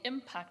 from the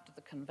impact of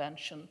the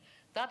Convention,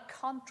 that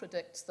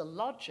contradicts the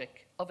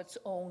logic of its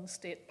own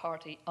state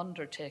party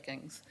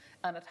undertakings,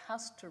 and it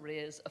has to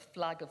raise a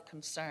flag of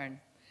concern,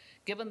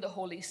 given the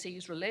Holy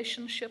See's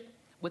relationship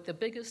with the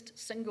biggest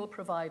single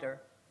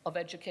provider of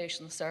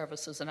education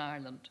services in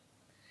Ireland.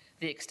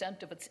 The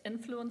extent of its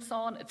influence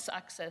on its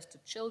access to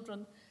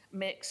children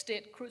makes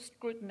state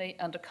scrutiny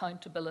and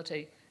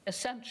accountability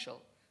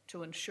essential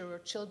to ensure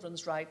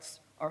children's rights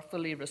are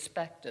fully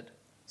respected.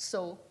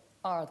 So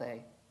are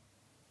they?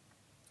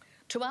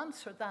 To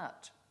answer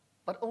that,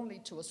 but only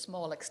to a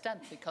small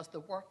extent because the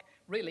work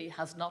really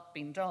has not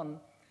been done,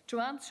 to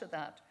answer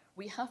that,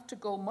 we have to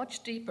go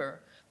much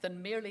deeper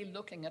than merely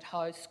looking at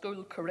how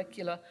school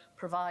curricula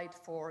provide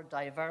for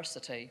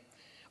diversity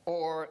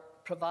or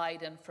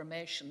provide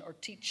information or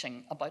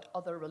teaching about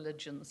other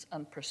religions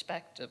and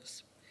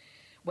perspectives.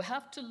 We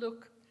have to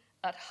look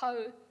at how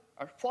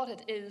or what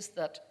it is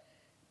that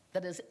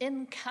is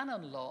in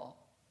canon law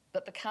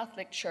that the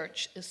Catholic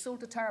Church is so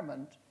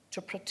determined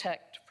to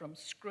protect from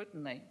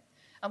scrutiny.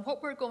 And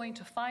what we're going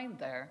to find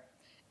there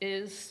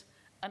is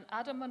an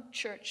adamant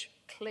church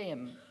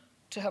claim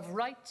to have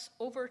rights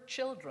over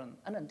children,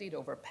 and indeed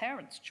over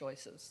parents'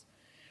 choices,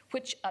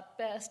 which at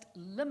best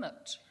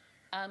limit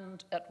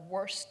and at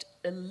worst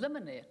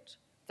eliminate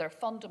their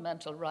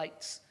fundamental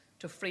rights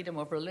to freedom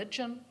of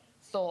religion,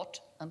 thought,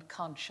 and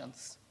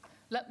conscience.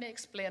 Let me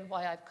explain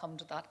why I've come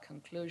to that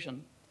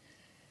conclusion.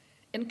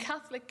 In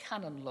Catholic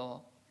canon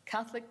law,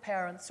 Catholic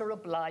parents are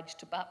obliged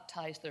to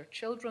baptize their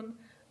children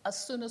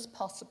as soon as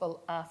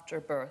possible after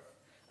birth,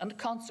 and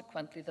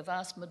consequently the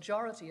vast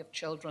majority of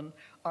children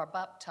are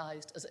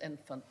baptized as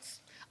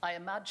infants. I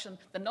imagine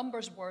the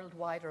numbers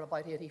worldwide are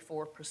about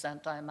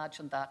 84%. I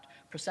imagine that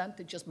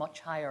percentage is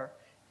much higher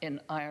in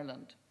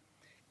Ireland.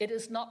 It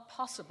is not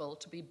possible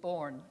to be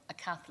born a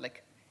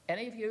Catholic.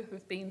 Any of you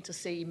who've been to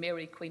see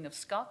Mary, Queen of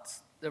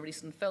Scots, the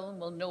recent film,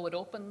 will know it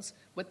opens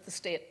with the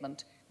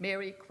statement,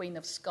 Mary, Queen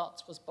of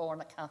Scots was born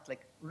a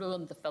Catholic.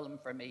 Ruined the film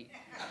for me.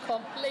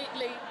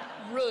 Completely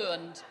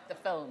ruined the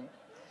film.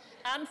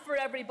 And for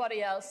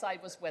everybody else I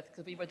was with,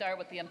 because we were there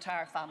with the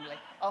entire family,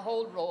 a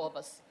whole row of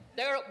us.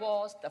 There it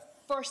was, the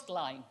first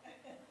line.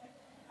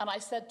 And I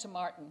said to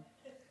Martin,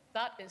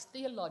 that is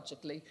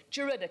theologically,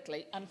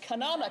 juridically, and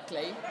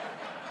canonically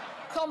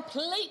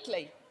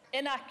completely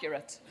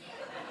inaccurate.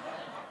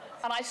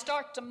 And I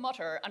start to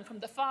mutter, and from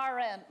the far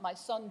end, my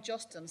son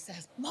Justin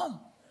says, Mum,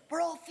 we're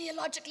all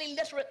theologically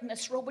literate in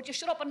this row, would you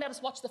shut up and let us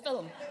watch the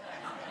film?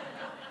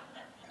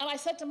 And I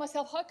said to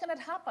myself, how can it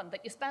happen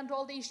that you spend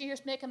all these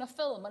years making a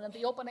film and in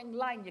the opening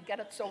line you get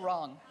it so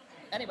wrong?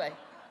 Anyway,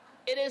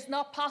 it is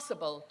not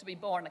possible to be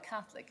born a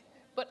Catholic.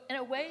 But in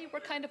a way,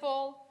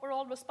 we're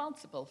all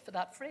responsible for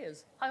that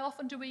phrase. How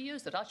often do we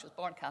use it? She was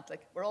born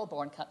Catholic. We're all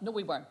born Catholic. No,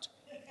 we weren't.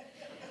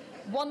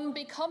 One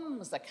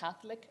becomes a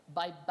Catholic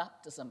by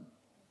baptism.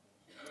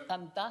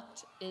 And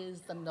that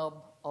is the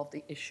nub of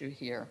the issue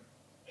here.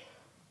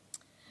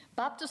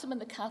 Baptism in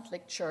the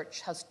Catholic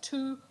Church has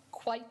two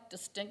quite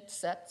distinct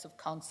sets of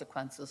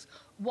consequences,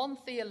 one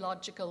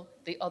theological,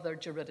 the other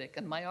juridic.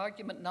 And my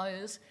argument now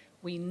is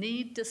we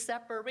need to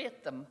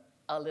separate them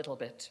a little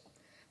bit.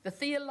 The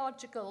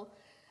theological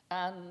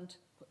and,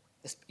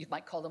 you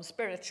might call them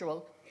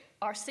spiritual,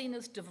 are seen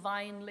as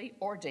divinely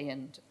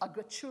ordained, a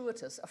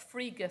gratuitous, a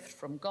free gift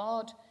from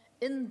God,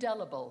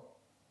 indelible,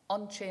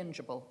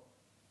 unchangeable.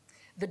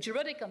 The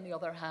juridic, on the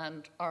other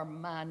hand, are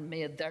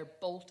man-made. They're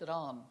bolted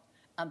on,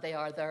 and they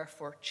are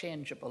therefore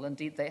changeable.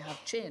 Indeed, they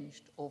have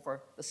changed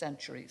over the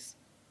centuries.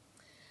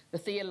 The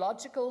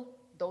theological,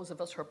 those of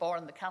us who are born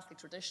in the Catholic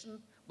tradition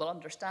will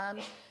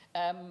understand,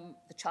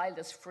 the child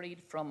is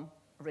freed from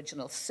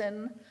original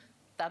sin.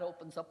 That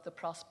opens up the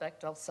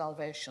prospect of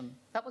salvation.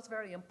 That was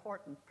very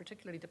important,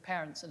 particularly to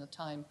parents in a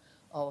time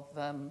of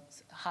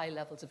high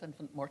levels of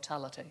infant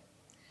mortality.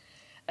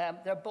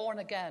 They're born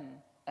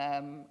again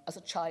as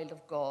a child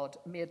of God,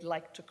 made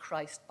like to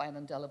Christ by an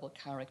indelible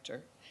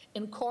character,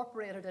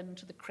 incorporated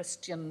into the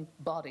Christian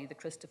body, the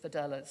Christi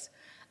Fideles,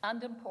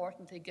 and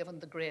importantly, given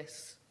the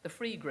grace, the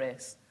free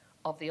grace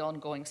of the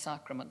ongoing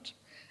sacrament.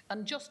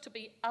 And just to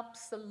be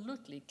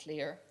absolutely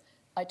clear,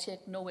 I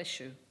take no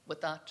issue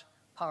with that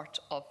part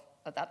of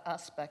that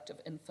aspect of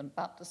infant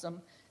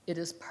baptism. It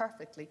is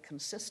perfectly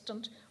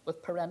consistent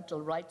with parental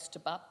rights to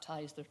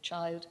baptize their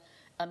child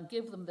and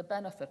give them the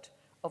benefit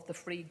of the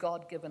free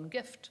God-given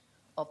gift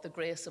of the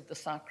grace of the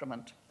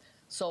sacrament.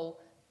 So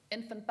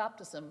infant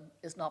baptism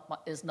is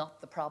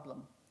not the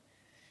problem.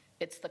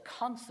 It's the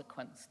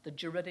consequence, the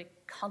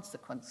juridic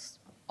consequence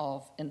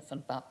of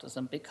infant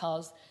baptism,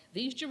 because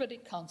these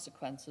juridic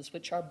consequences,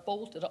 which are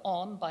bolted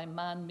on by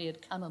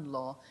man-made canon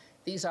law,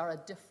 these are a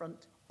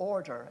different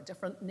order, a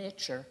different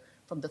nature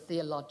from the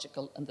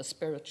theological and the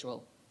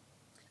spiritual.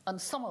 and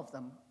some of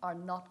them are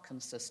not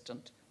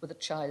consistent with a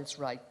child's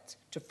right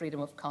to freedom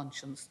of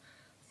conscience,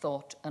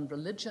 thought and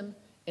religion,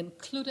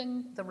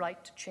 including the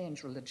right to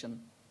change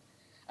religion.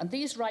 And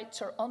these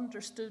rights are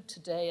understood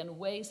today in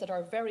ways that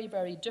are very,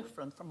 very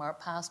different from our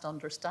past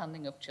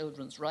understanding of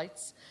children's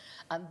rights,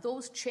 and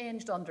those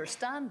changed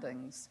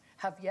understandings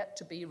have yet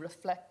to be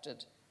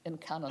reflected in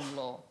canon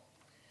law.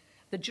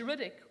 The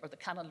juridic, or the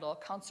canon law,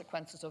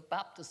 consequences of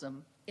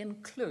baptism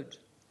include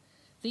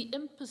the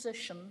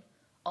imposition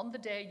on the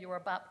day you are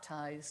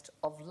baptized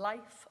of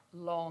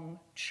lifelong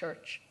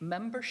church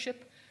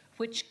membership,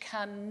 which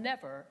can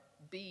never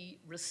be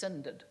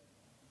rescinded.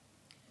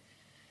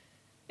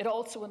 It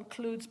also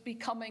includes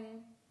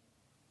becoming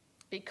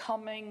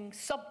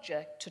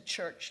subject to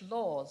church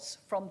laws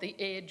from the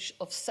age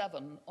of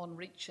 7 on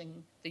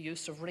reaching the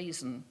use of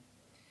reason.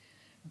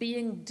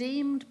 Being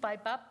deemed by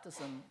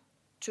baptism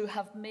to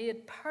have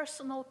made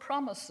personal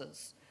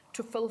promises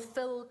to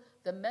fulfill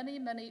the many,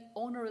 many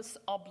onerous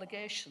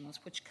obligations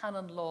which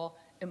canon law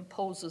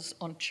imposes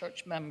on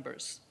church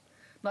members.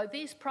 Now,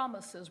 these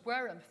promises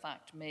were in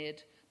fact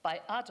made by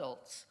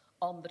adults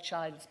on the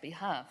child's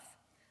behalf,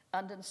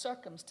 and in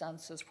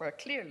circumstances where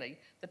clearly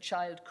the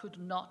child could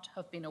not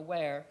have been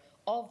aware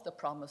of the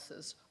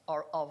promises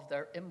or of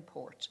their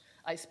import.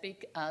 I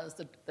speak as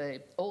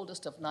the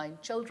oldest of 9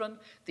 children,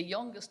 the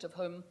youngest of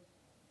whom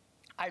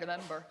I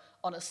remember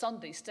on a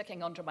Sunday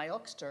sticking under my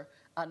oxter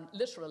and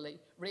literally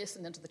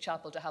racing into the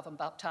chapel to have him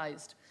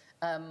baptized.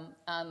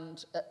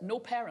 And no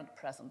parent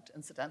present,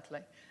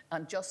 incidentally,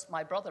 and just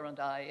my brother and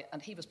I,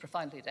 and he was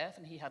profoundly deaf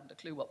and he hadn't a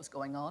clue what was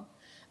going on.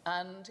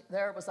 And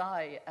there was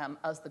I,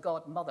 as the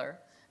godmother,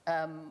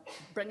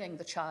 bringing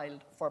the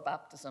child for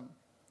baptism,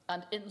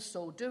 and in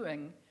so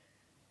doing,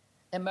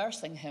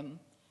 immersing him,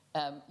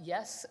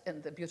 yes,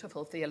 in the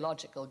beautiful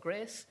theological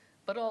grace,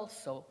 but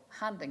also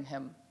handing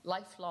him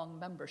lifelong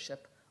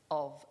membership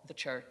of the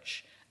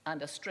church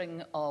and a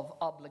string of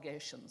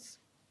obligations.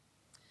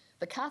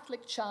 The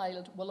Catholic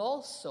child will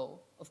also,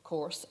 of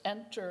course,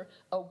 enter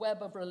a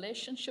web of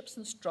relationships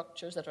and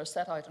structures that are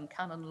set out in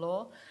canon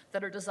law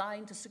that are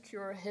designed to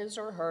secure his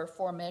or her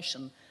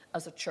formation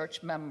as a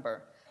church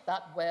member.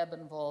 That web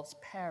involves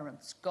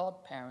parents,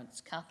 godparents,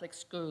 Catholic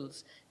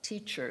schools,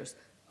 teachers,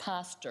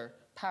 pastor,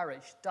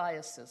 parish,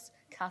 diocese,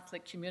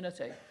 Catholic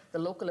community, the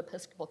local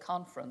Episcopal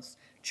Conference,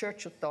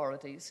 church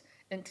authorities,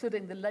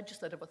 including the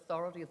legislative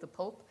authority of the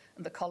Pope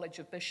and the College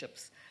of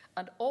Bishops.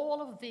 And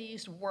all of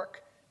these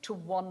work to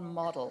one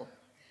model.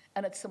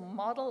 And it's a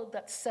model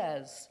that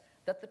says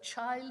that the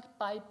child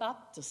by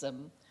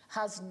baptism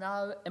has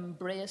now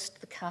embraced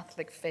the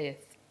Catholic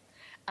faith,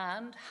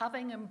 and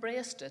having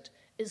embraced it,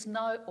 is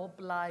now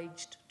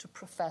obliged to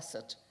profess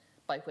it,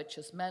 by which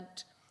is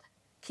meant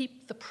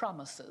keep the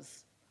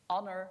promises,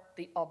 honour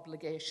the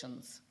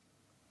obligations.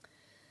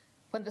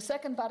 When the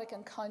Second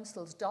Vatican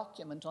Council's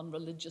document on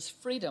religious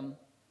freedom,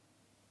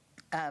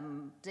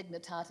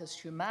 Dignitatis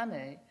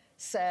Humanae,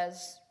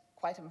 says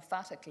quite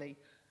emphatically,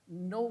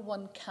 no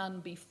one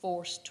can be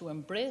forced to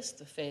embrace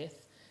the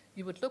faith,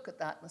 you would look at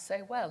that and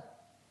say, well,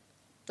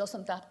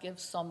 doesn't that give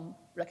some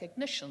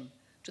recognition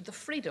to the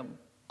freedom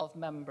of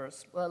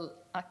members? Well,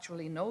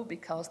 actually no,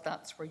 because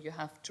that's where you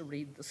have to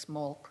read the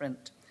small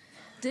print.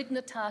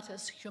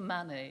 Dignitatis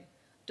Humanae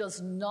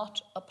does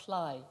not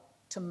apply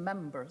to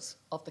members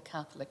of the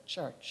Catholic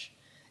Church.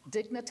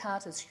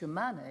 Dignitatis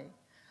Humanae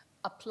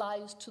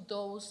applies to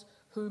those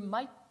who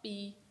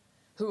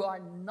are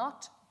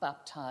not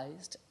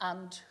baptized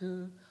and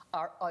who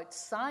are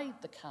outside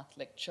the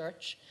Catholic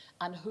Church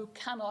and who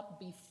cannot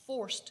be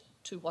forced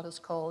to what is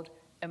called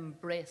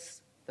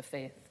embrace the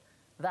faith.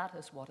 That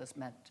is what is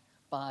meant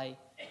by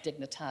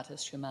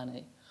Dignitatis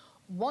Humanae.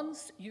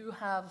 Once you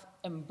have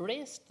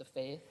embraced the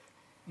faith,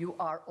 you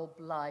are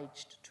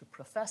obliged to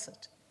profess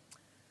it.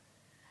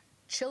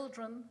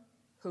 Children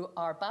who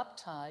are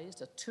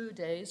baptized at 2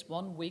 days,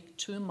 1 week,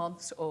 2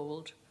 months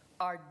old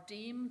are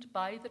deemed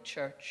by the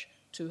Church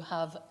to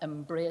have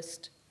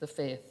embraced the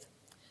faith.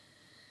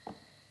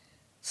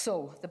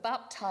 So the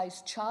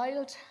baptized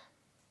child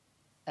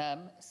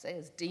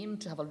is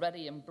deemed to have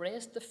already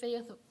embraced the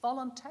faith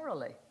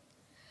voluntarily,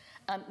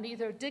 and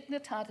neither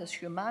Dignitatis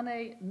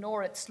Humanae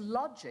nor its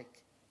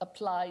logic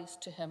applies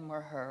to him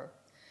or her.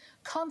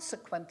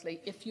 Consequently,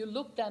 if you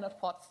look then at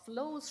what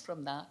flows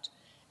from that,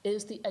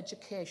 is the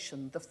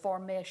education, the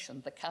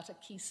formation, the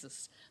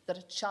catechesis that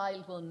a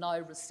child will now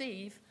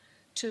receive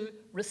to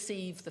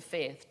receive the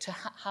faith, to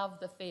have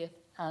the faith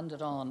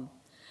handed on.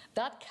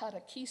 That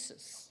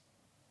catechesis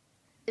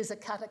is a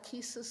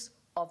catechesis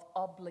of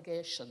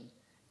obligation.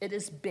 It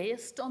is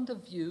based on the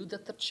view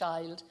that the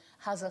child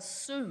has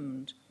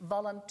assumed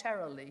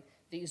voluntarily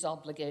these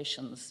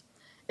obligations.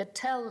 It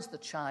tells the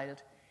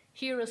child,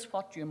 here is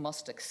what you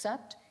must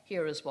accept,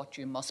 here is what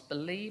you must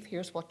believe,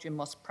 here's what you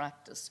must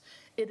practice.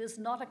 It is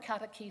not a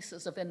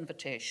catechesis of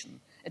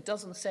invitation. It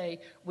doesn't say,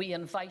 we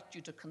invite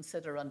you to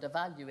consider and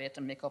evaluate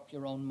and make up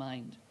your own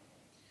mind.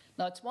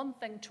 Now, it's one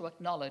thing to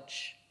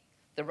acknowledge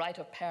the right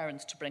of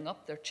parents to bring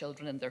up their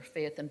children in their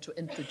faith and to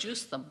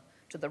introduce them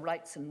to the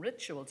rites and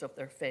rituals of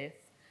their faith,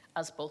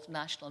 as both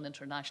national and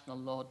international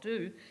law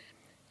do,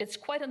 it's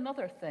quite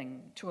another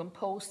thing to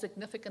impose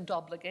significant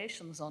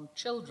obligations on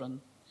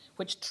children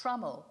which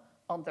trammel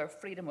on their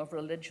freedom of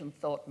religion,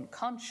 thought, and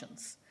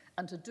conscience,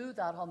 and to do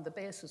that on the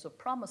basis of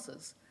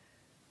promises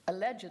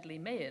allegedly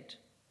made,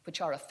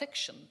 which are a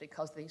fiction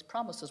because these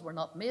promises were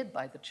not made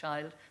by the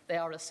child. They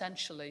are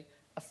essentially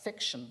a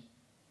fiction.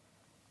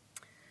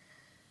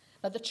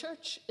 Now, the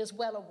Church is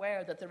well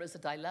aware that there is a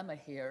dilemma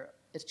here.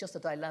 It's just a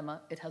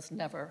dilemma it has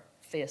never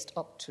faced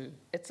up to.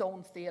 Its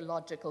own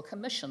theological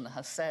commission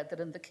has said that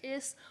in the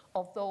case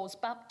of those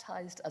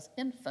baptized as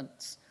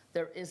infants,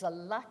 there is a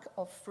lack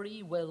of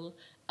free will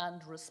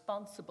and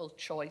responsible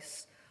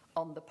choice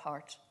on the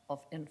part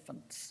of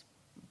infants.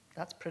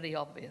 That's pretty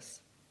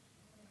obvious.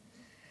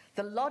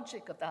 The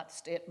logic of that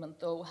statement,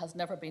 though, has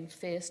never been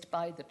faced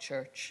by the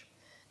Church.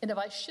 And if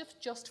I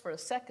shift just for a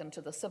second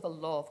to the civil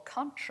law of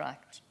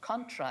contract,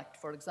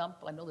 for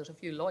example, I know there's a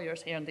few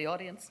lawyers here in the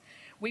audience,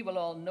 we will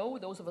all know,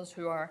 those of us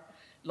who are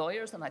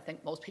lawyers, and I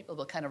think most people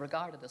will kind of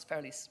regard it as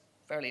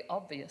fairly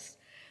obvious,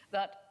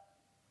 that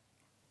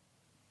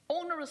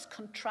onerous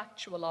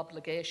contractual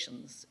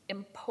obligations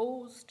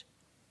imposed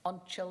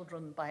on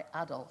children by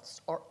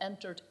adults or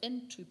entered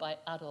into by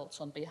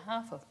adults on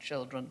behalf of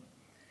children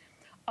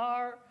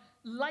are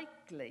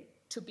likely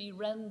to be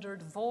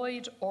rendered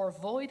void or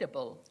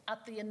voidable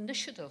at the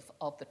initiative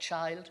of the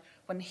child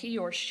when he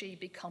or she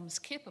becomes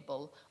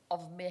capable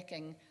of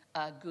making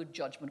a good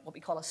judgment, what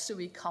we call a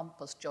sui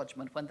campus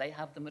judgment, when they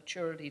have the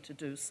maturity to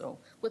do so,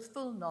 with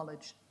full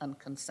knowledge and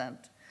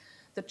consent.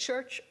 The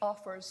Church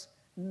offers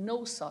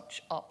no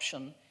such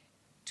option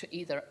to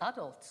either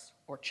adults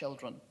or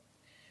children.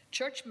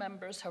 Church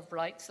members have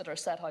rights that are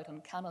set out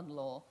in canon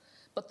law,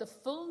 but the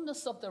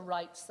fullness of the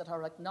rights that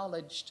are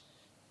acknowledged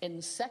in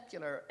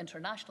secular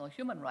international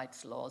human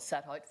rights laws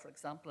set out, for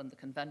example, in the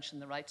Convention on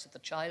the Rights of the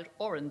Child,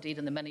 or indeed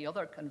in the many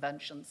other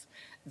conventions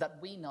that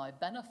we now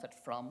benefit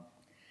from,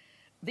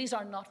 these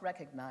are not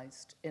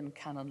recognised in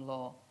canon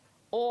law.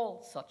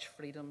 All such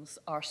freedoms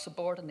are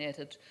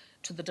subordinated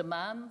to the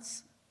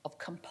demands of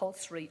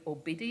compulsory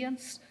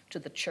obedience to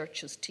the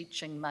Church's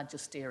teaching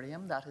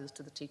magisterium, that is,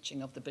 to the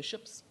teaching of the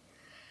bishops,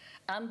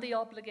 and the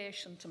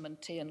obligation to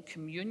maintain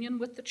communion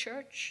with the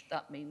Church.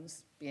 That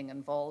means being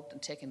involved in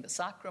taking the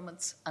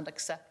sacraments and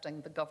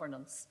accepting the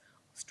governance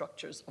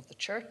structures of the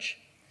Church.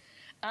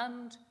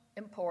 And,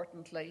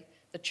 importantly,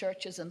 the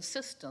Church's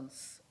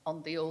insistence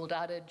on the old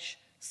adage,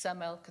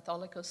 semel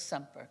Catholicus,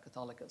 semper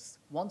Catholicus.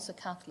 Once a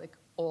Catholic,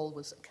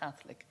 always a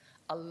Catholic.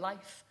 A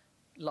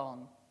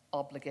lifelong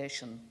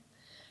obligation.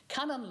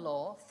 Canon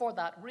law, for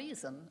that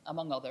reason,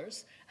 among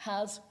others,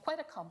 has quite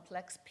a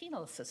complex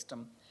penal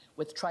system,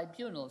 with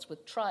tribunals,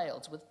 with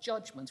trials, with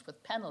judgments,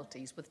 with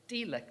penalties, with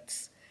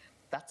delicts.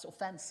 That's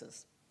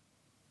offences.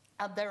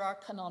 And there are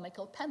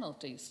canonical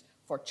penalties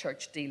for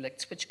church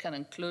delicts, which can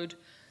include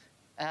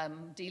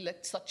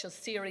delicts such as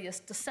serious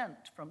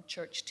dissent from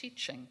church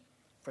teaching,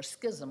 for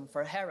schism,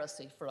 for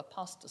heresy, for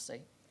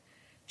apostasy.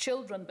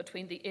 Children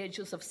between the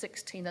ages of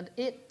 16 and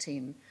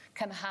 18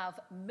 can have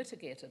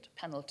mitigated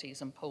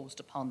penalties imposed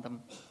upon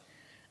them.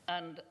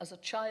 And as a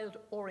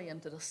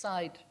child-oriented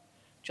aside,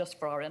 just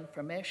for our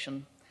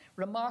information,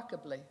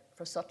 remarkably,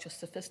 for such a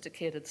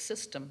sophisticated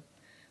system,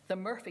 the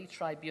Murphy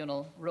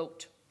Tribunal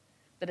wrote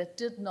that it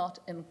did not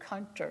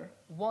encounter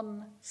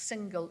one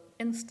single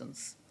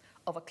instance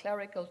of a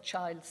clerical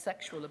child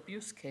sexual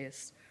abuse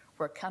case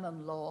where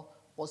canon law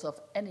was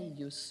of any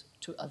use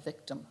to a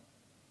victim.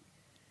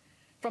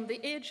 From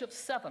the age of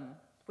 7,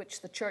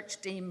 which the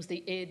Church deems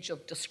the age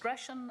of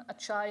discretion, a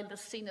child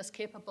is seen as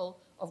capable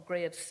of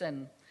grave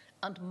sin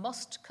and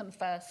must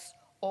confess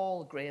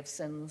all grave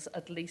sins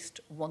at least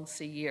once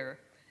a year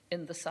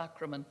in the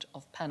sacrament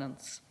of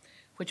penance,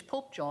 which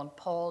Pope John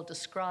Paul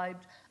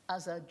described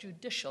as a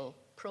judicial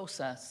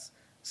process.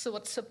 So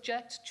it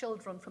subjects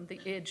children from the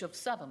age of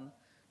 7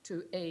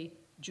 to a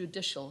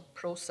judicial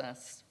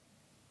process.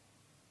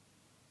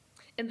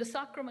 In the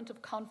sacrament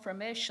of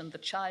confirmation, the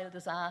child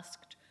is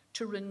asked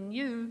to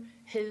renew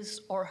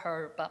his or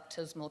her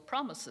baptismal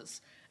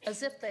promises,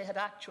 as if they had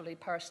actually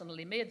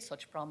personally made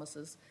such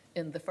promises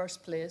in the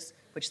first place,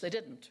 which they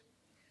didn't.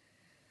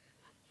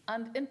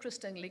 And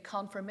interestingly,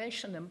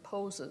 confirmation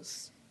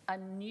imposes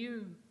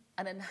an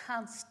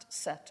enhanced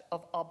set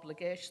of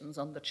obligations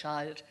on the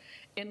child,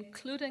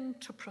 including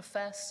to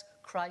profess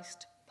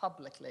Christ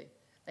publicly.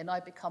 They now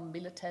become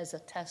milites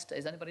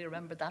attestes. Anybody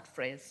remember that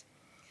phrase?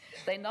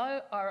 They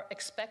now are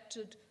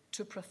expected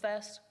to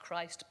profess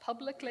Christ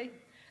publicly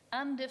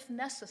and, if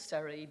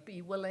necessary,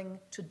 be willing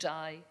to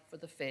die for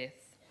the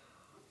faith.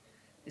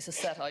 This is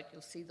set out,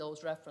 you'll see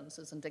those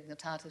references in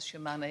Dignitatis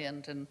Humanae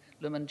and in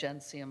Lumen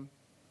Gentium.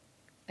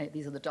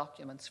 These are the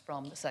documents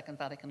from the Second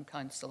Vatican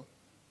Council.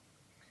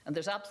 And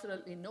there's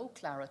absolutely no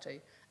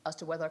clarity as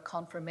to whether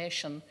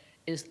confirmation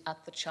is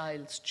at the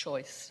child's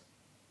choice.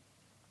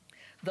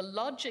 The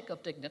logic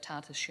of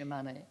Dignitatis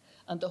Humanae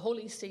and the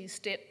Holy See's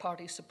state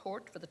party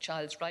support for the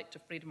child's right to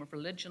freedom of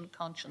religion,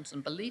 conscience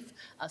and belief,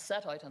 as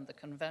set out in the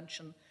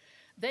Convention,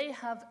 they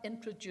have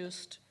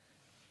introduced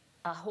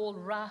a whole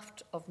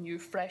raft of new,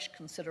 fresh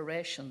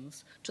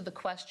considerations to the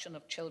question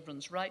of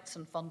children's rights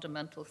and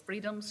fundamental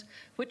freedoms,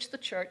 which the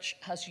Church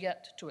has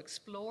yet to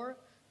explore,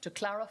 to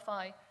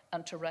clarify,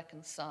 and to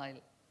reconcile.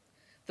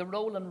 The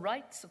role and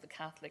rights of the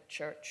Catholic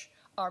Church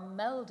are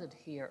melded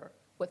here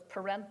with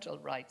parental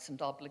rights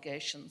and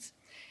obligations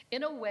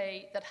in a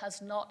way that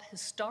has not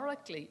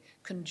historically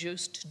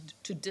conduced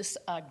to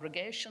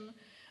disaggregation,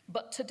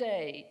 but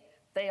today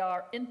they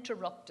are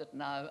interrupted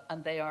now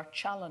and they are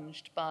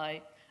challenged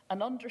by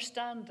an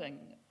understanding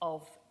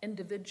of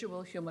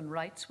individual human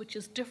rights which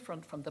is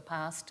different from the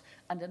past,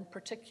 and in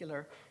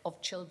particular of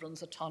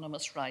children's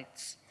autonomous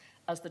rights.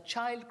 As the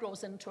child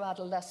grows into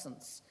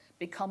adolescence,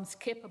 becomes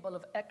capable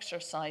of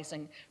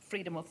exercising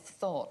freedom of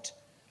thought,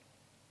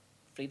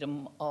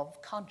 freedom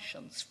of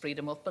conscience,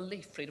 freedom of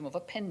belief, freedom of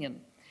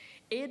opinion,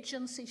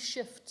 agency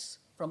shifts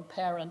from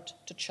parent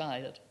to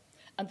child,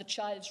 and the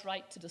child's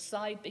right to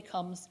decide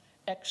becomes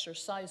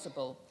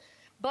exercisable.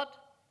 But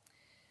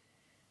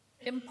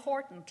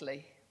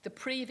importantly, the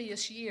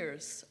previous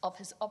years of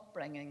his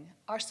upbringing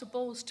are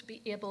supposed to be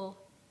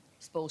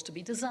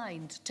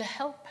designed to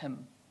help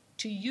him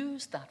to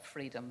use that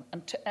freedom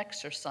and to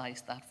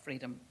exercise that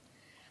freedom.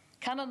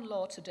 Canon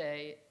law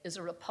today is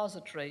a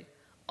repository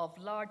of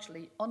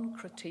largely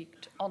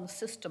uncritiqued,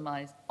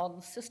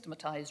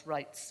 unsystematized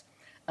rights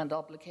and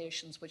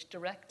obligations which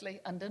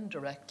directly and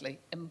indirectly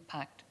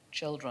impact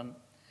children.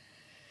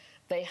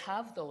 They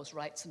have those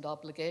rights and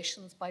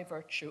obligations by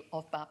virtue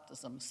of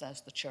baptism,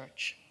 says the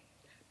Church.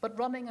 But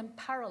running in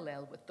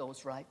parallel with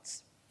those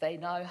rights, they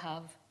now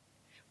have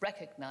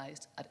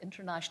recognized at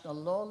international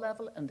law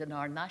level and in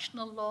our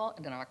national law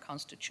and in our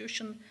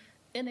Constitution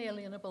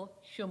inalienable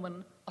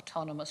human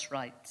autonomous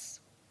rights.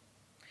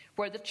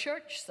 Where the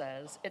Church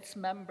says its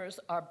members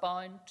are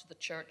bound to the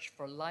Church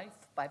for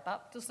life by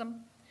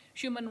baptism,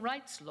 human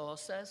rights law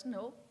says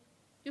no,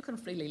 you can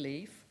freely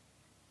leave.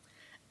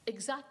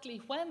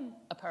 Exactly when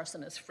a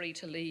person is free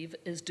to leave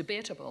is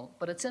debatable,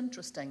 but it's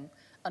interesting.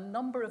 A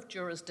number of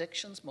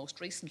jurisdictions,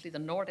 most recently the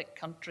Nordic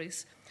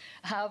countries,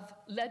 have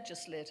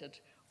legislated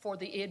for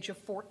the age of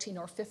 14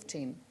 or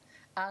 15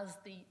 as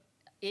the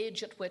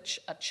age at which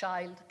a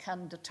child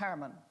can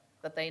determine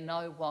that they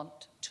now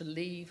want to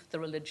leave the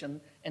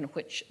religion in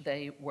which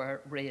they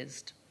were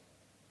raised.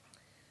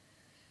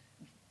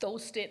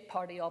 Those state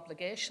party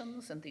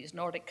obligations in these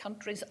Nordic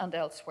countries and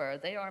elsewhere,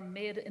 they are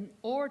made in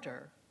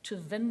order to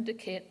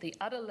vindicate the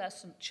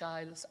adolescent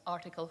child's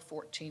Article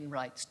 14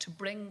 rights, to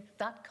bring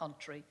that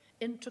country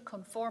into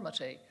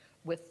conformity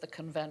with the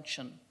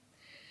Convention.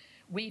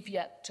 We've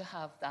yet to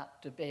have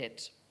that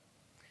debate.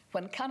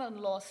 When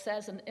canon law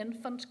says an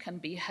infant can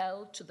be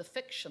held to the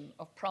fiction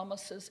of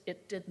promises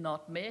it did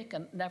not make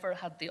and never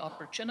had the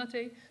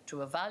opportunity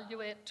to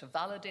evaluate, to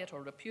validate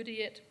or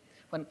repudiate,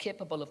 when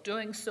capable of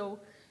doing so,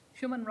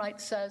 human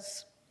rights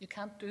says you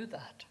can't do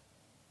that.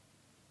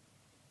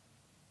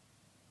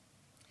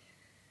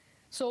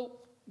 So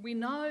we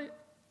now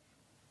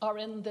are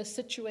in the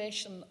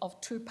situation of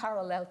two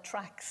parallel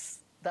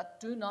tracks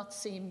that do not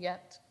seem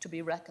yet to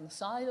be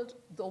reconciled,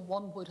 though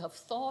one would have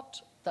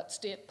thought that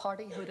state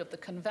partyhood of the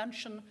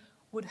Convention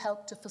would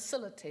help to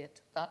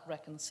facilitate that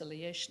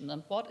reconciliation.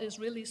 And what is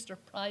really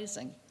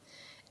surprising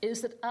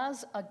is that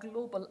as a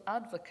global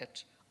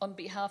advocate on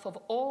behalf of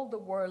all the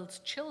world's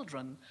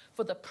children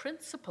for the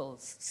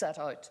principles set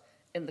out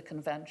in the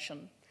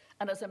Convention,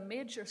 and as a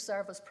major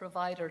service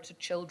provider to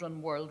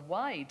children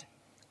worldwide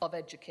of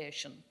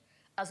education,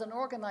 as an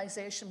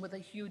organisation with a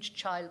huge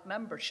child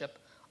membership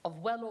of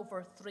well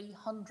over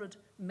 300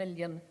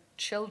 million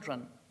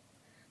children,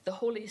 the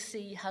Holy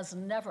See has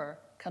never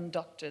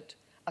conducted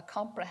a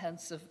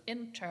comprehensive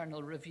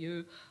internal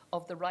review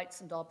of the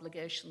rights and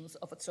obligations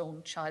of its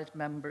own child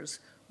members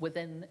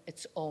within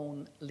its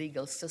own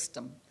legal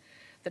system.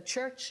 The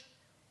Church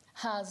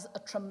has a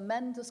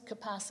tremendous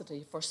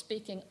capacity for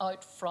speaking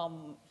out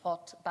from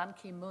what Ban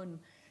Ki-moon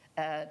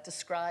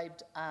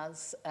described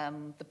as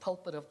the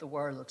pulpit of the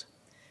world,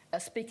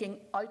 speaking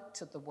out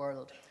to the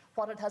world.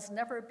 What it has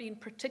never been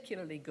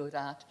particularly good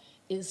at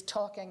is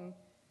talking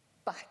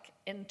back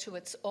into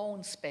its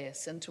own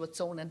space, into its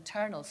own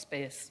internal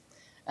space,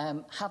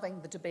 having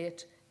the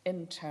debate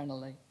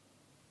internally.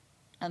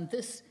 And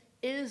this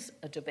is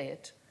a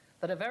debate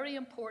that a very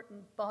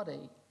important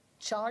body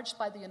charged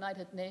by the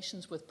United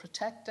Nations with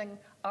protecting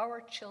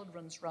our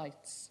children's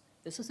rights,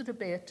 this is a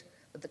debate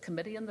that the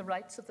Committee on the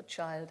Rights of the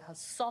Child has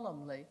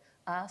solemnly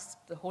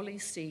asked the Holy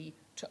See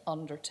to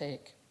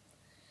undertake.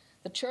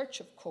 The Church,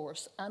 of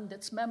course, and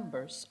its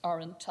members are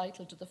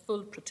entitled to the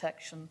full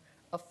protection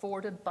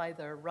afforded by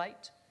their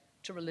right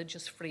to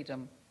religious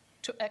freedom,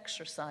 to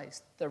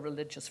exercise their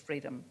religious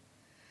freedom.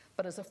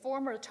 But as a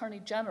former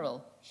Attorney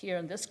General here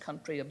in this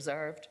country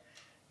observed,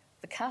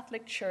 the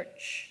Catholic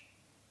Church's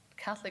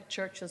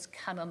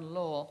canon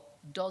law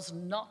does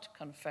not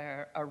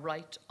confer a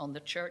right on the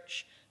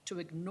Church to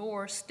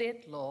ignore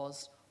state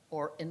laws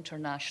or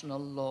international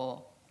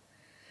law.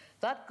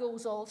 That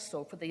goes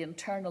also for the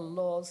internal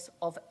laws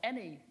of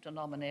any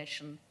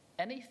denomination,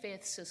 any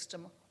faith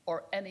system,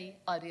 or any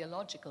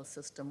ideological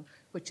system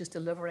which is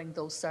delivering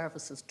those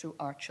services to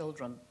our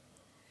children.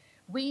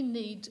 We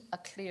need a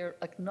clear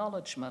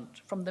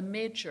acknowledgement from the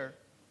major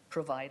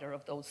provider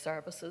of those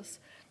services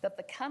that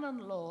the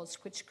canon laws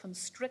which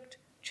constrict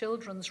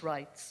children's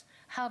rights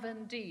have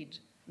indeed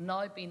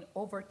now been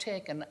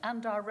overtaken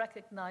and are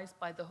recognised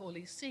by the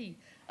Holy See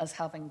as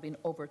having been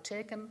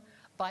overtaken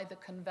by the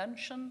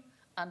Convention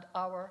and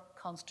our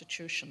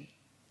Constitution.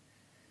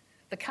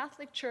 The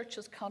Catholic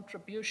Church's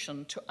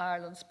contribution to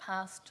Ireland's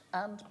past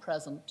and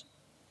present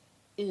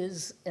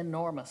is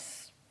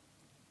enormous.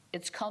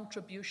 Its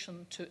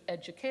contribution to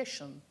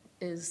education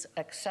is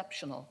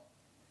exceptional.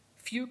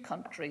 Few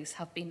countries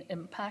have been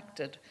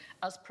impacted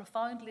as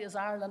profoundly as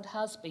Ireland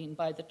has been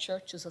by the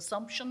Church's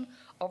assumption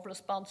of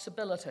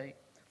responsibility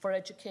for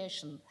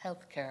education,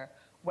 healthcare,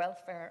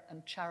 welfare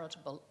and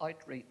charitable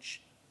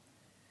outreach.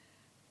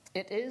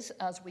 It is,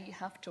 as we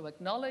have to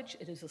acknowledge,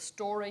 it is a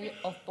story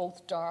of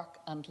both dark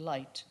and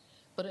light.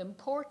 But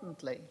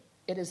importantly,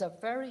 it is a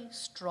very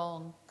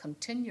strong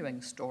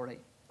continuing story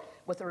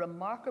with a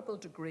remarkable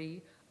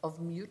degree of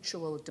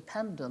mutual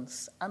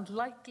dependence and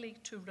likely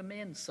to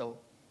remain so.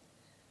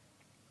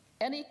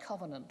 Any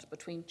covenant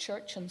between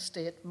church and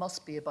state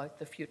must be about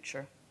the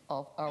future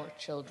of our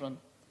children,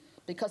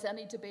 because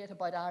any debate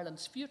about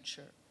Ireland's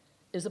future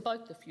is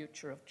about the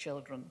future of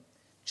children,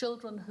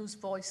 children whose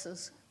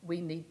voices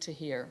we need to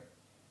hear.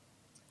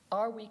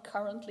 Are we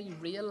currently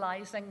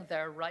realising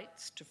their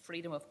rights to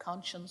freedom of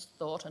conscience,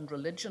 thought and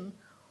religion,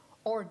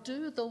 or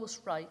do those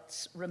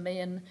rights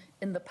remain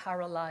in the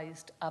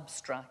paralysed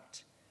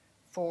abstract?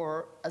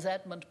 For, as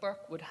Edmund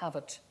Burke would have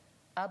it,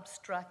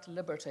 abstract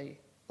liberty,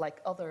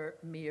 like other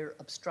mere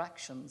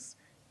abstractions,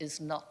 is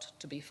not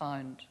to be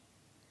found.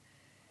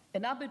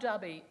 In Abu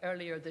Dhabi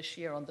earlier this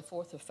year, on the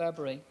 4th of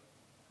February,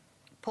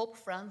 Pope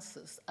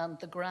Francis and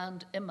the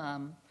Grand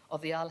Imam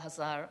of the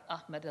Al-Azhar,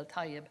 Ahmed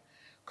El-Tayeb,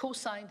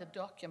 co-signed a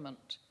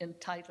document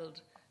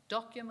entitled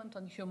Document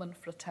on Human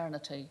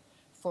Fraternity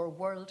for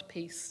World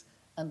Peace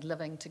and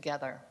Living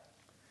Together.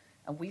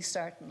 And we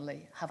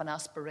certainly have an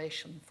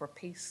aspiration for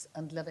peace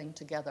and living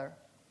together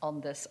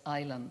on this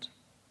island.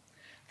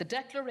 The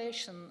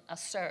declaration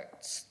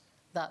asserts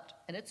that,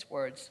 in its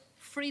words,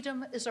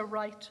 freedom is a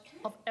right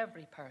of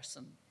every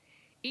person.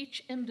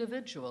 Each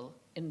individual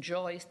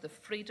enjoys the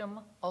freedom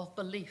of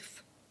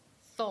belief,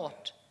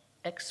 thought,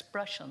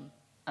 expression,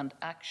 and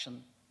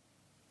action.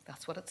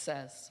 That's what it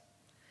says.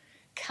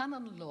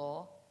 Canon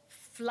law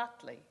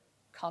flatly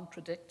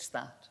contradicts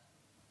that.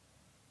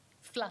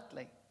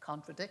 Flatly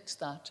contradicts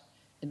that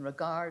in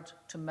regard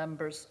to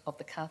members of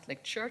the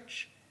Catholic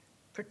Church,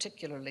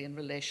 particularly in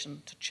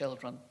relation to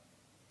children.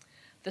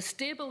 The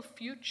stable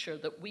future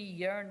that we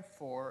yearn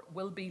for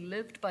will be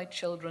lived by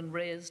children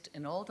raised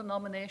in all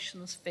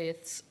denominations,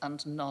 faiths,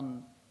 and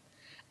none.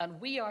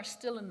 And we are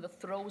still in the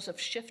throes of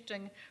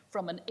shifting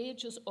from an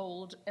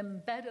ages-old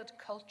embedded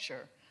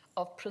culture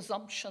of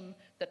presumption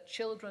that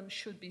children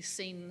should be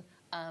seen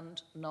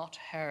and not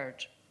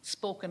heard,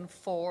 spoken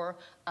for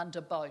and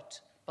about,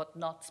 but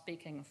not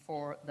speaking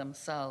for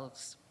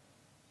themselves.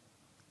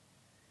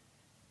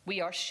 We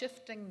are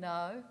shifting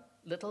now,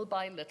 little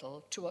by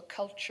little, to a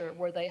culture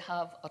where they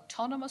have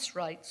autonomous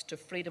rights to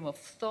freedom of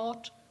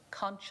thought,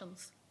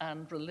 conscience,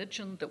 and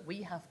religion that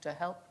we have to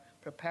help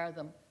prepare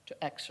them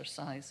to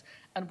exercise.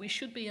 And we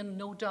should be in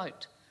no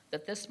doubt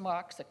that this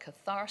marks a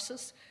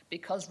catharsis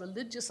because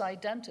religious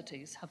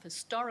identities have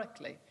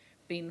historically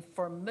been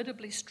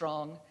formidably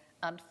strong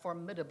and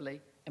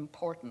formidably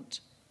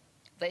important.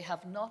 They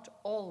have not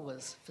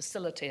always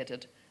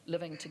facilitated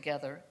living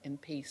together in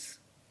peace.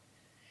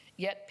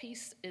 Yet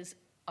peace is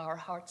our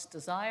heart's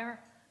desire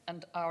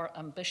and our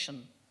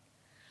ambition.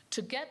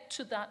 To get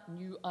to that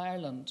new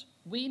Ireland,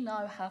 we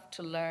now have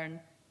to learn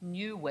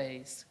new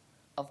ways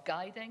of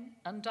guiding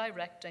and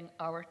directing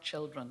our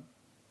children,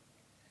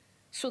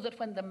 so that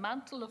when the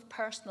mantle of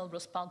personal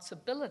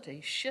responsibility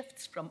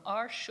shifts from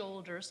our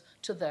shoulders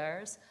to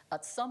theirs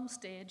at some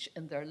stage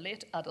in their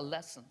late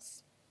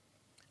adolescence,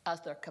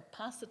 as their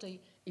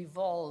capacity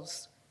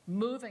evolves,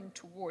 moving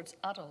towards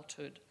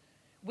adulthood,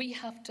 we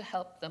have to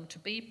help them to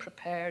be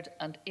prepared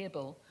and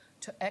able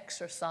to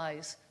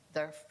exercise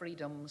their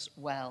freedoms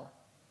well.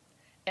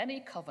 Any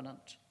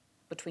covenant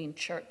between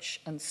church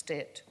and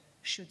state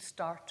should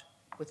start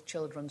with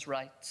children's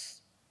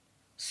rights.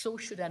 So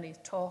should any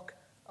talk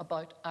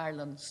about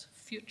Ireland's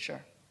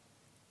future.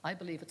 I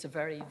believe it's a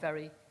very,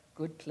 very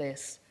good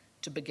place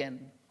to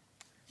begin.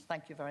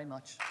 Thank you very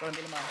much.